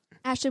you?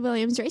 Ashley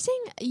Williams Racing.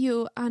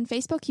 You on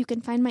Facebook, you can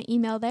find my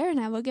email there,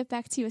 and I will get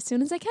back to you as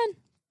soon as I can.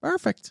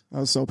 Perfect. That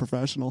was so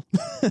professional.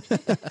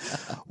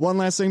 One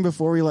last thing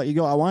before we let you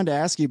go. I wanted to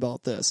ask you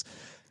about this.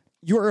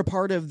 You are a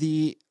part of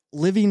the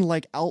Living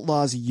Like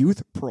Outlaws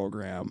youth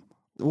program.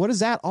 What does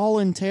that all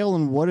entail,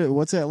 and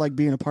what's it like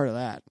being a part of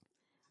that?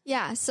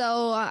 Yeah,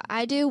 so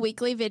I do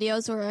weekly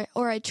videos,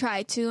 or I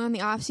try to. On the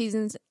off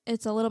seasons,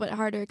 it's a little bit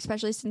harder,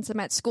 especially since I'm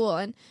at school,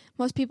 and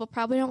most people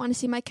probably don't want to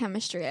see my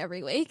chemistry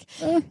every week.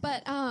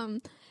 But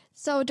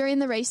so during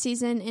the race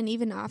season and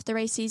even off the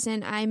race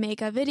season, I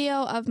make a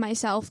video of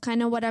myself,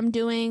 kind of what I'm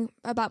doing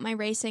about my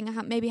racing,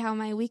 maybe how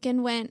my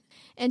weekend went,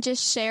 and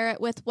just share it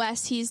with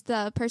Wes. He's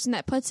the person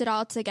that puts it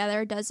all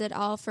together, does it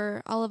all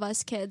for all of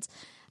us kids,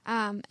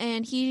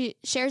 and he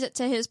shares it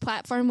to his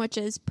platform, which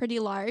is pretty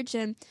large,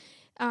 and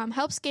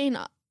helps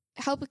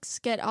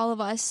get all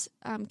of us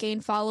gain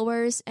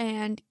followers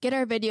and get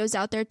our videos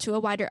out there to a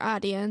wider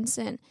audience.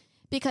 And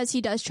because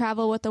he does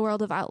travel with the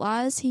World of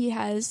Outlaws, he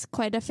has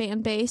quite a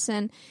fan base,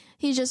 and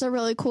he's just a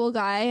really cool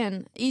guy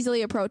and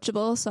easily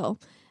approachable. So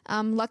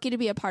I'm lucky to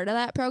be a part of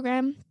that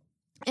program.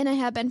 And I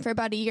have been for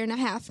about 1.5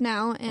 years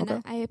now,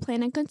 and I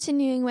plan on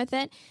continuing with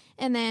it.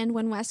 And then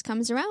when Wes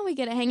comes around, we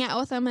get to hang out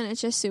with him, and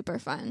it's just super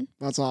fun.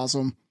 That's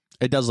awesome.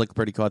 It does look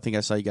pretty cool. I think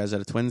I saw you guys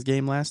at a Twins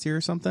game last year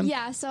or something.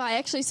 Yeah, so I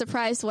actually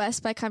surprised Wes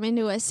by coming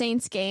to a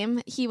Saints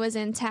game. He was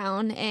in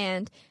town,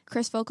 and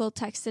Chris Vogel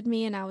texted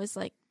me, and I was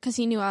like, because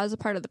he knew I was a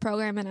part of the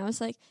program, and I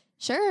was like,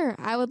 sure,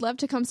 I would love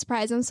to come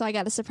surprise him. So I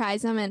got to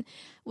surprise him, and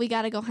we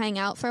got to go hang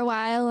out for a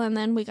while, and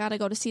then we got to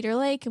go to Cedar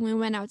Lake, and we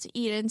went out to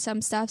eat and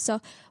some stuff.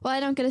 So while I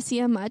don't get to see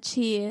him much,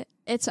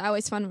 it's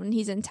always fun when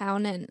he's in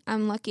town, and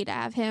I'm lucky to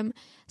have him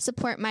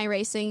support my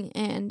racing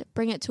and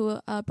bring it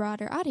to a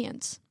broader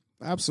audience.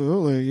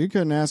 Absolutely. You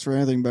couldn't ask for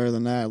anything better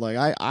than that. Like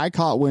I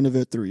caught wind of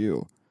it through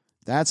you.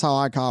 That's how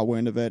I caught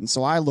wind of it. And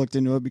so I looked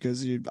into it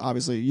because you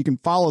can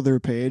follow their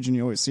page and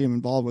you always see them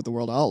involved with the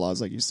World Outlaws,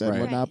 like you said,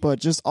 and whatnot. But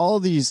just all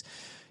of these,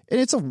 and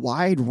it's a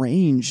wide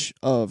range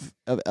of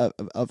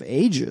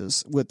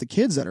ages with the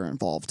kids that are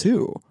involved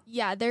too.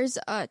 Yeah, there's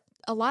a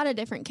lot of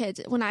different kids.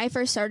 When I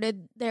first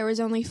started, there was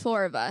only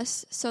 4 of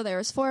us. So there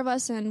was 4 of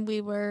us, and we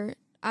were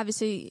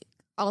obviously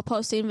all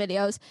posting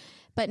videos.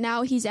 But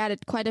now he's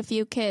added quite a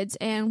few kids,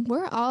 and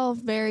we're all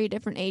very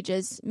different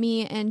ages.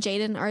 Me and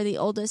Jaden are the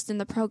oldest in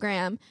the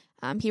program.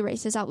 He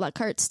races outlaw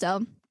carts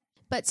still.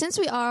 But since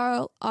we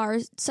all are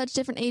such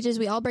different ages,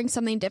 we all bring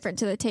something different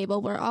to the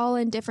table. We're all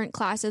in different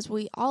classes.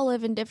 We all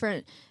live in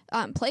different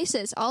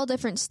places, all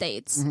different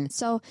states. Mm-hmm.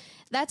 So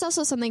that's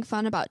also something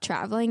fun about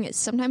traveling is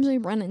sometimes we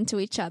run into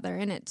each other,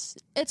 and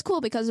it's cool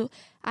because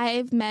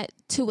I've met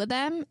 2 of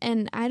them,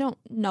 and I don't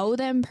know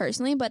them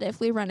personally, but if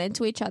we run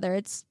into each other,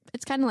 it's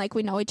kind of like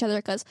we know each other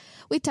because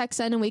we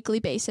text on a weekly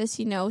basis,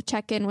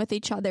 check in with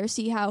each other,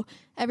 see how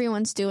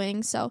everyone's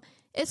doing. So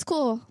it's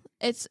cool.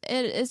 It's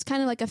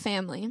kind of like a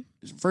family.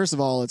 First of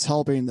all, it's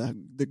helping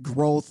the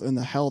growth and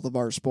the health of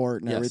our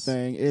sport and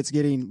everything. It's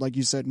getting, like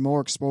you said,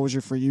 more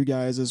exposure for you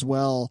guys as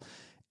well.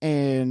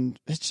 And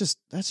that's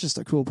just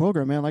a cool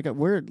program, man.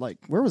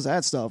 Where was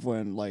that stuff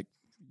when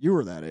you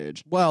were that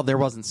age? Well, there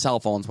wasn't cell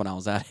phones when I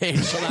was that age,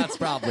 so that's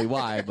probably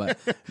why. But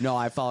no,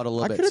 I followed a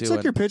little bit too. I could have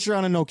took your picture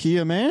on a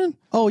Nokia, man.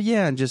 Oh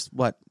yeah, and just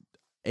what?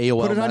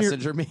 AOL put it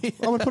Messenger on me.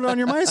 I would put it on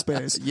your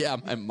MySpace. Yeah,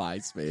 my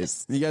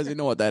MySpace. You guys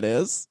know what that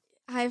is?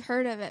 I've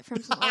heard of it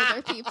from some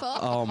older people.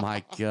 Oh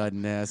my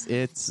goodness.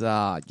 It's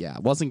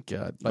it wasn't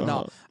good. But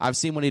no, I've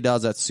seen what he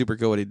does. That's super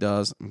cool what he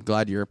does. I'm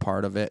glad you're a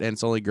part of it, and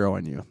it's only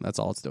growing you. That's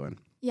all it's doing.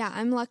 Yeah,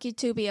 I'm lucky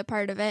to be a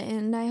part of it,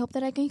 and I hope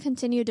that I can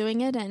continue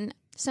doing it, and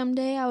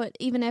someday I would,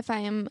 even if I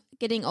am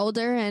getting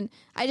older, and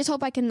I just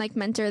hope I can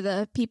mentor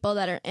the people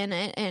that are in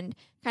it and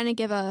kind of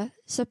give a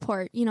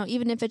support,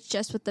 even if it's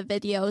just with the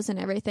videos and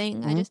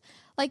everything. Mm-hmm. I just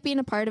like being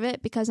a part of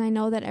it because I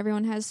know that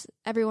everyone has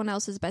everyone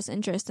else's best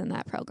interest in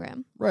that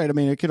program. Right. I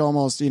mean, it could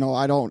almost,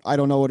 I don't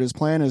know what his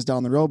plan is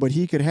down the road, but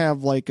he could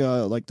have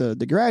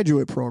the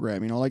graduate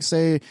program,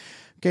 say,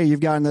 okay,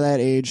 you've gotten to that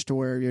age to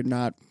where you're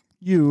not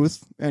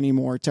youth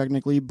anymore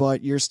technically,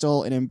 but you're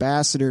still an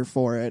ambassador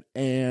for it,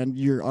 and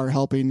you are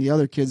helping the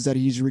other kids that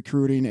he's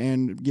recruiting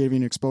and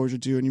giving exposure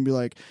to. And you'd be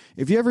like,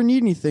 if you ever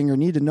need anything or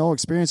need to know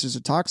experiences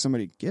or talk to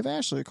somebody, give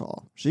Ashley a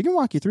call. She can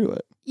walk you through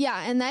it.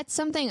 Yeah, and that's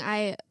something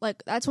I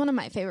like. That's one of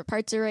my favorite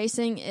parts of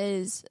racing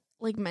is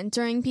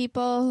mentoring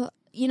people.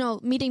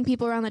 Meeting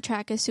people around the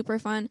track is super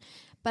fun,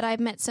 but I've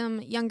met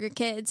some younger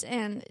kids,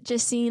 and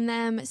just seeing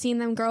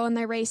them grow in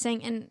their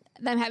racing and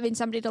them having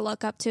somebody to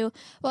look up to.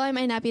 Well, I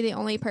might not be the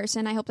only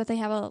person. I hope that they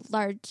have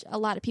a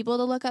lot of people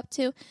to look up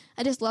to.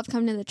 I just love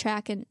coming to the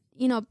track and,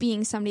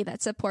 being somebody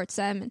that supports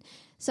them. And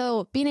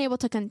so being able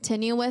to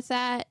continue with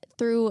that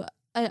through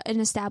an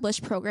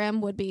established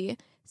program would be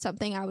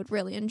something I would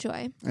really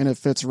enjoy. And it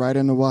fits right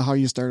into how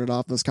you started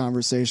off this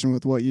conversation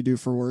with what you do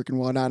for work and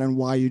whatnot and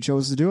why you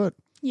chose to do it.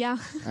 Yeah.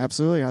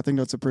 Absolutely. I think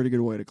that's a pretty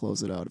good way to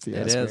close it out, if you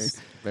ask me. It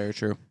is. Very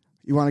true.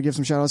 You want to give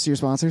some shout outs to your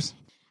sponsors?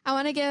 I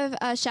want to give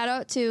a shout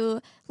out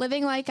to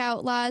Living Like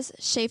Outlaws,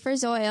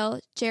 Schaefer's Oil,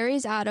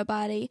 Jerry's Auto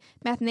Body,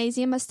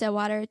 Mathnasium of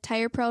Stillwater,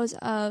 Tire Pros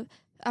of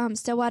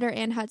Stillwater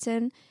and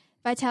Hudson,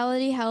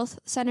 Vitality Health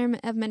Center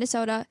of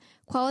Minnesota,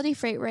 Quality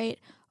Freight Rate,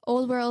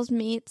 Old World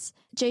Meats,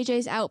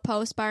 JJ's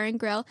Outpost Bar and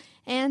Grill,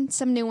 and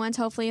some new ones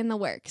hopefully in the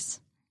works.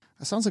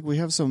 It sounds like we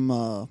have some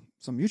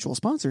mutual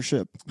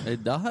sponsorship.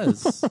 It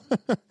does.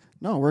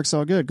 No, it works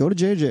all good. Go to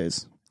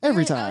JJ's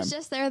every time. I was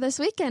just there this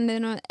weekend,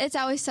 and it's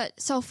always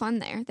so fun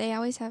there. They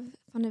always have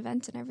fun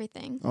events and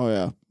everything. Oh,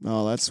 yeah.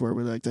 No, that's where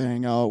we like to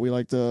hang out. We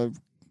like to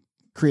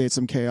create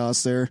some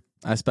chaos there.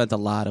 I spent a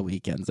lot of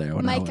weekends there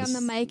when Mike on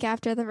the mic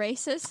after the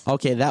races.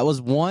 Okay, that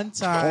was one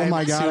time. Oh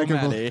my God! Too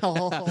many.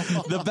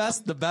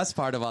 The best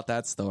part about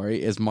that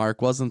story is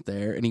Mark wasn't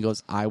there, and he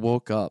goes, "I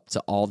woke up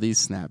to all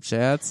these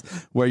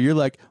Snapchats where you're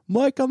like,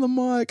 Mike on the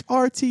mic,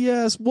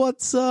 RTS,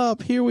 what's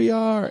up? Here we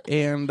are,"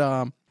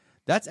 and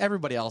that's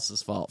everybody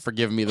else's fault for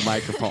giving me the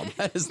microphone.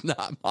 That is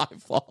not my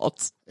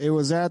fault. It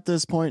was at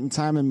this point in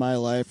time in my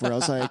life where I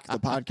was like, the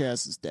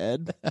podcast is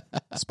dead.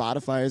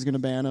 Spotify is going to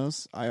ban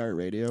us.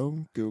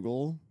 iHeartRadio,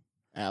 Google,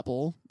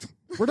 Apple.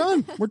 We're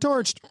done. We're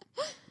torched.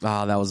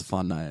 Oh, that was a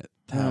fun night.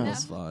 That Yeah.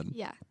 was fun.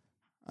 Yeah.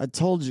 I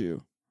told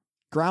you.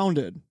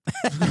 Grounded.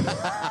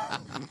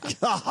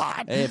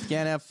 God. Hey, if you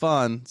can't have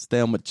fun, stay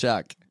home with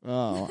Chuck.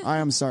 Oh, I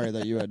am sorry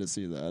that you had to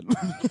see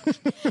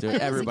that.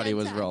 Dude, everybody good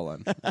was time.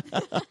 rolling.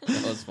 That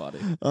was funny.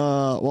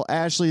 Well,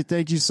 Ashley,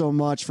 thank you so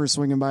much for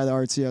swinging by the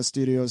RTS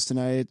studios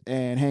tonight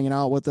and hanging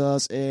out with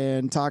us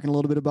and talking a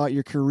little bit about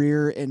your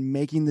career and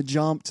making the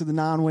jump to the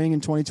non-wing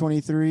in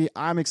 2023.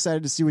 I'm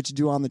excited to see what you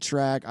do on the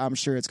track. I'm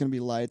sure it's going to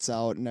be lights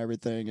out and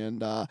everything,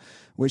 and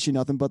wish you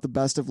nothing but the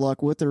best of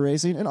luck with the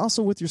racing and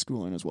also with your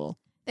schooling as well.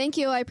 Thank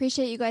you. I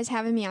appreciate you guys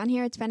having me on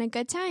here. It's been a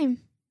good time.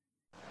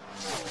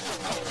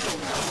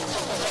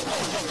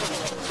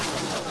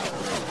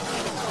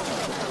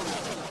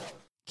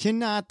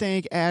 Cannot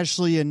thank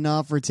Ashley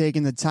enough for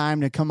taking the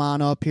time to come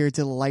on up here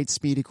to the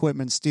Lightspeed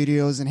Equipment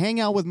Studios and hang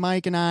out with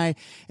Mike and I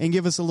and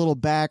give us a little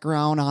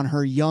background on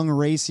her young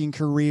racing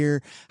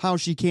career, how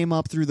she came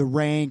up through the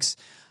ranks,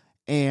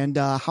 and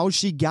how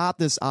she got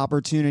this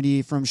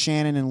opportunity from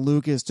Shannon and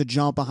Lucas to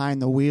jump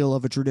behind the wheel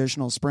of a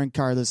traditional sprint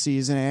car this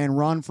season and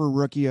run for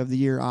Rookie of the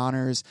Year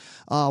honors.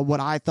 What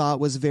I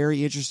thought was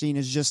very interesting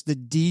is just the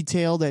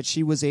detail that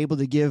she was able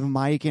to give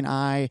Mike and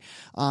I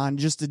on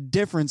just the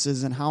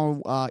differences and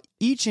how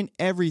each and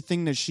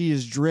everything that she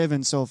has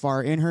driven so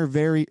far in her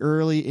very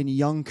early and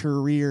young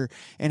career,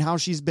 and how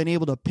she's been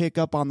able to pick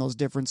up on those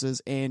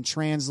differences and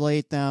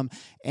translate them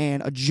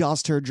and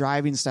adjust her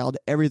driving style to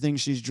everything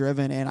she's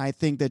driven. And I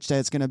think that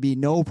that's going to be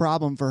no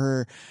problem for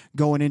her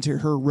going into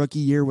her rookie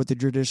year with the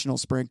traditional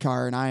sprint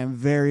car. And I am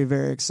very,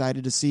 very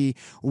excited to see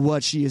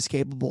what she is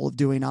capable of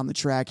doing on the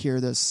track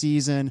here this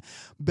season.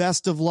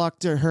 Best of luck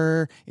to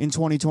her in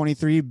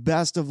 2023.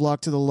 Best of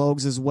luck to the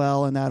Logs as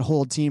well and that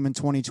whole team in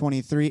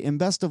 2023. And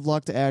best of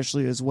luck to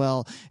Ashley as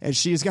well, as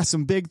she's got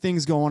some big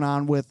things going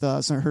on with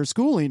her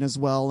schooling as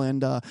well,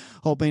 and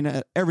hoping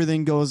that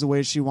everything goes the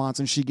way she wants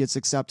and she gets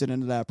accepted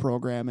into that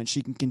program and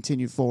she can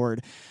continue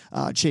forward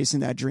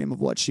chasing that dream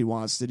of what she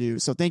wants to do.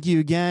 So thank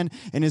you again.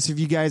 And as if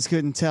you guys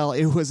couldn't tell,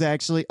 it was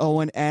actually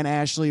Owen and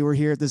Ashley were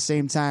here at the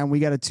same time. We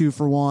got a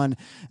 2-for-1,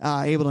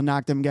 able to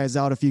knock them guys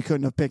out if you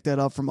couldn't have picked that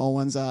up from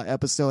Owen's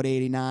episode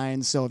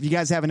 89. So if you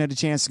guys haven't had a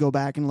chance to go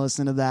back and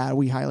listen to that,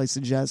 we highly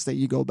suggest that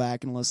you go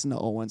back and listen to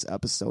Owen's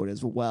episode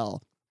as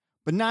well.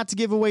 But not to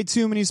give away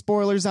too many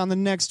spoilers on the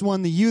next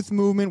one, the youth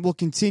movement will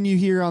continue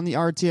here on the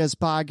RTS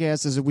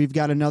podcast, as we've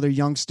got another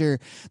youngster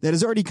that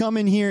has already come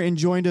in here and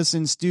joined us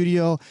in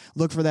studio.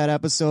 Look for that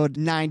episode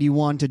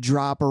 91 to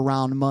drop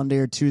around Monday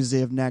or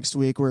Tuesday of next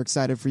week. We're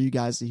excited for you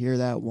guys to hear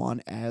that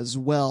one as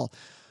well.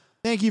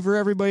 Thank you for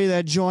everybody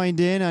that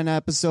joined in on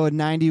episode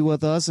 90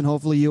 with us, and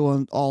hopefully you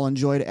all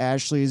enjoyed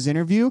Ashley's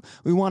interview.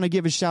 We want to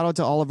give a shout out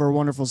to all of our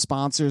wonderful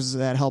sponsors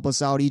that help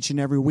us out each and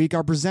every week.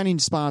 Our presenting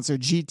sponsor,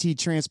 GT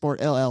Transport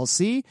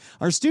LLC.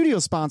 Our studio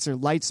sponsor,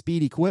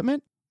 Lightspeed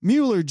Equipment.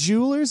 Mueller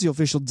Jewelers, the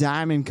official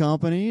diamond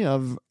company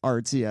of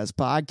RTS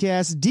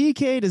Podcast.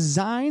 DK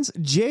Designs,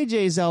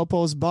 JJ's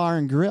Outpost Bar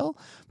and Grill,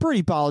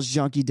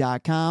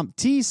 PrettyPolishJunkie.com,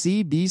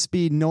 TCB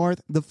Speed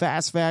North, The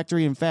Fast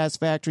Factory and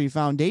Fast Factory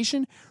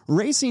Foundation,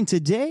 Racing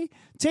Today,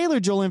 Taylor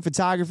Jolin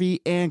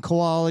Photography, and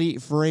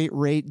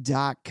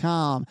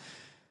QualityFreightRate.com.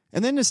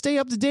 And then to stay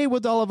up to date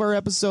with all of our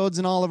episodes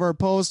and all of our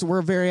posts,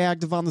 we're very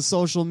active on the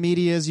social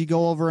medias. You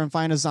go over and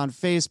find us on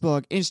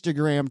Facebook,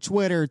 Instagram,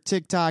 Twitter,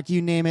 TikTok,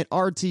 you name it.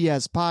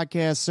 RTS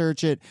Podcast,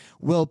 search it,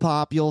 will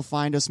pop. You'll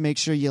find us. Make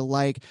sure you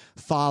like,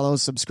 follow,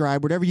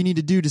 subscribe, whatever you need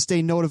to do to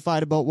stay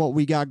notified about what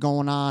we got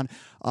going on.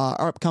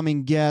 Our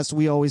upcoming guests,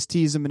 we always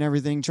tease them and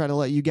everything, try to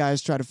let you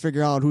guys try to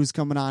figure out who's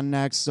coming on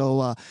next.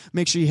 So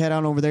make sure you head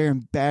on over there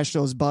and bash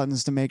those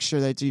buttons to make sure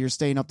that you're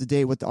staying up to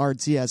date with the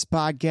RTS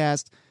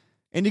Podcast.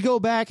 And to go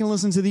back and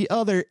listen to the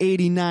other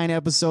 89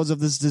 episodes of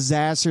this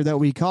disaster that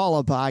we call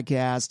a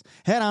podcast,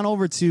 head on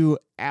over to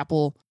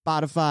Apple,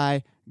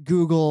 Spotify,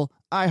 Google,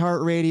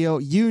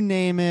 iHeartRadio, you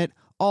name it,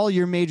 all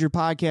your major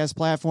podcast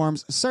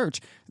platforms.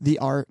 Search the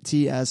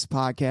RTS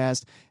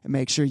Podcast and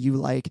make sure you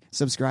like,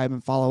 subscribe,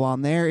 and follow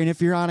on there. And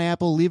if you're on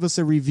Apple, leave us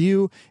a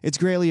review. It's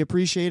greatly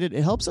appreciated.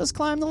 It helps us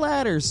climb the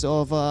ladder.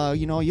 So if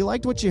you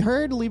liked what you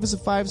heard, leave us a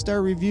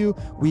 5-star review.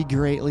 We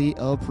greatly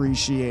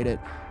appreciate it.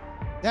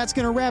 That's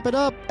going to wrap it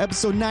up.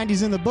 Episode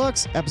 90's in the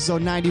books.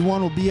 Episode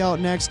 91 will be out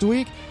next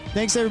week.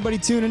 Thanks, everybody,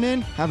 tuning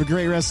in. Have a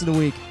great rest of the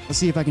week. I'll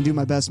see if I can do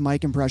my best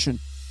Mike impression.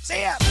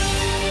 See ya!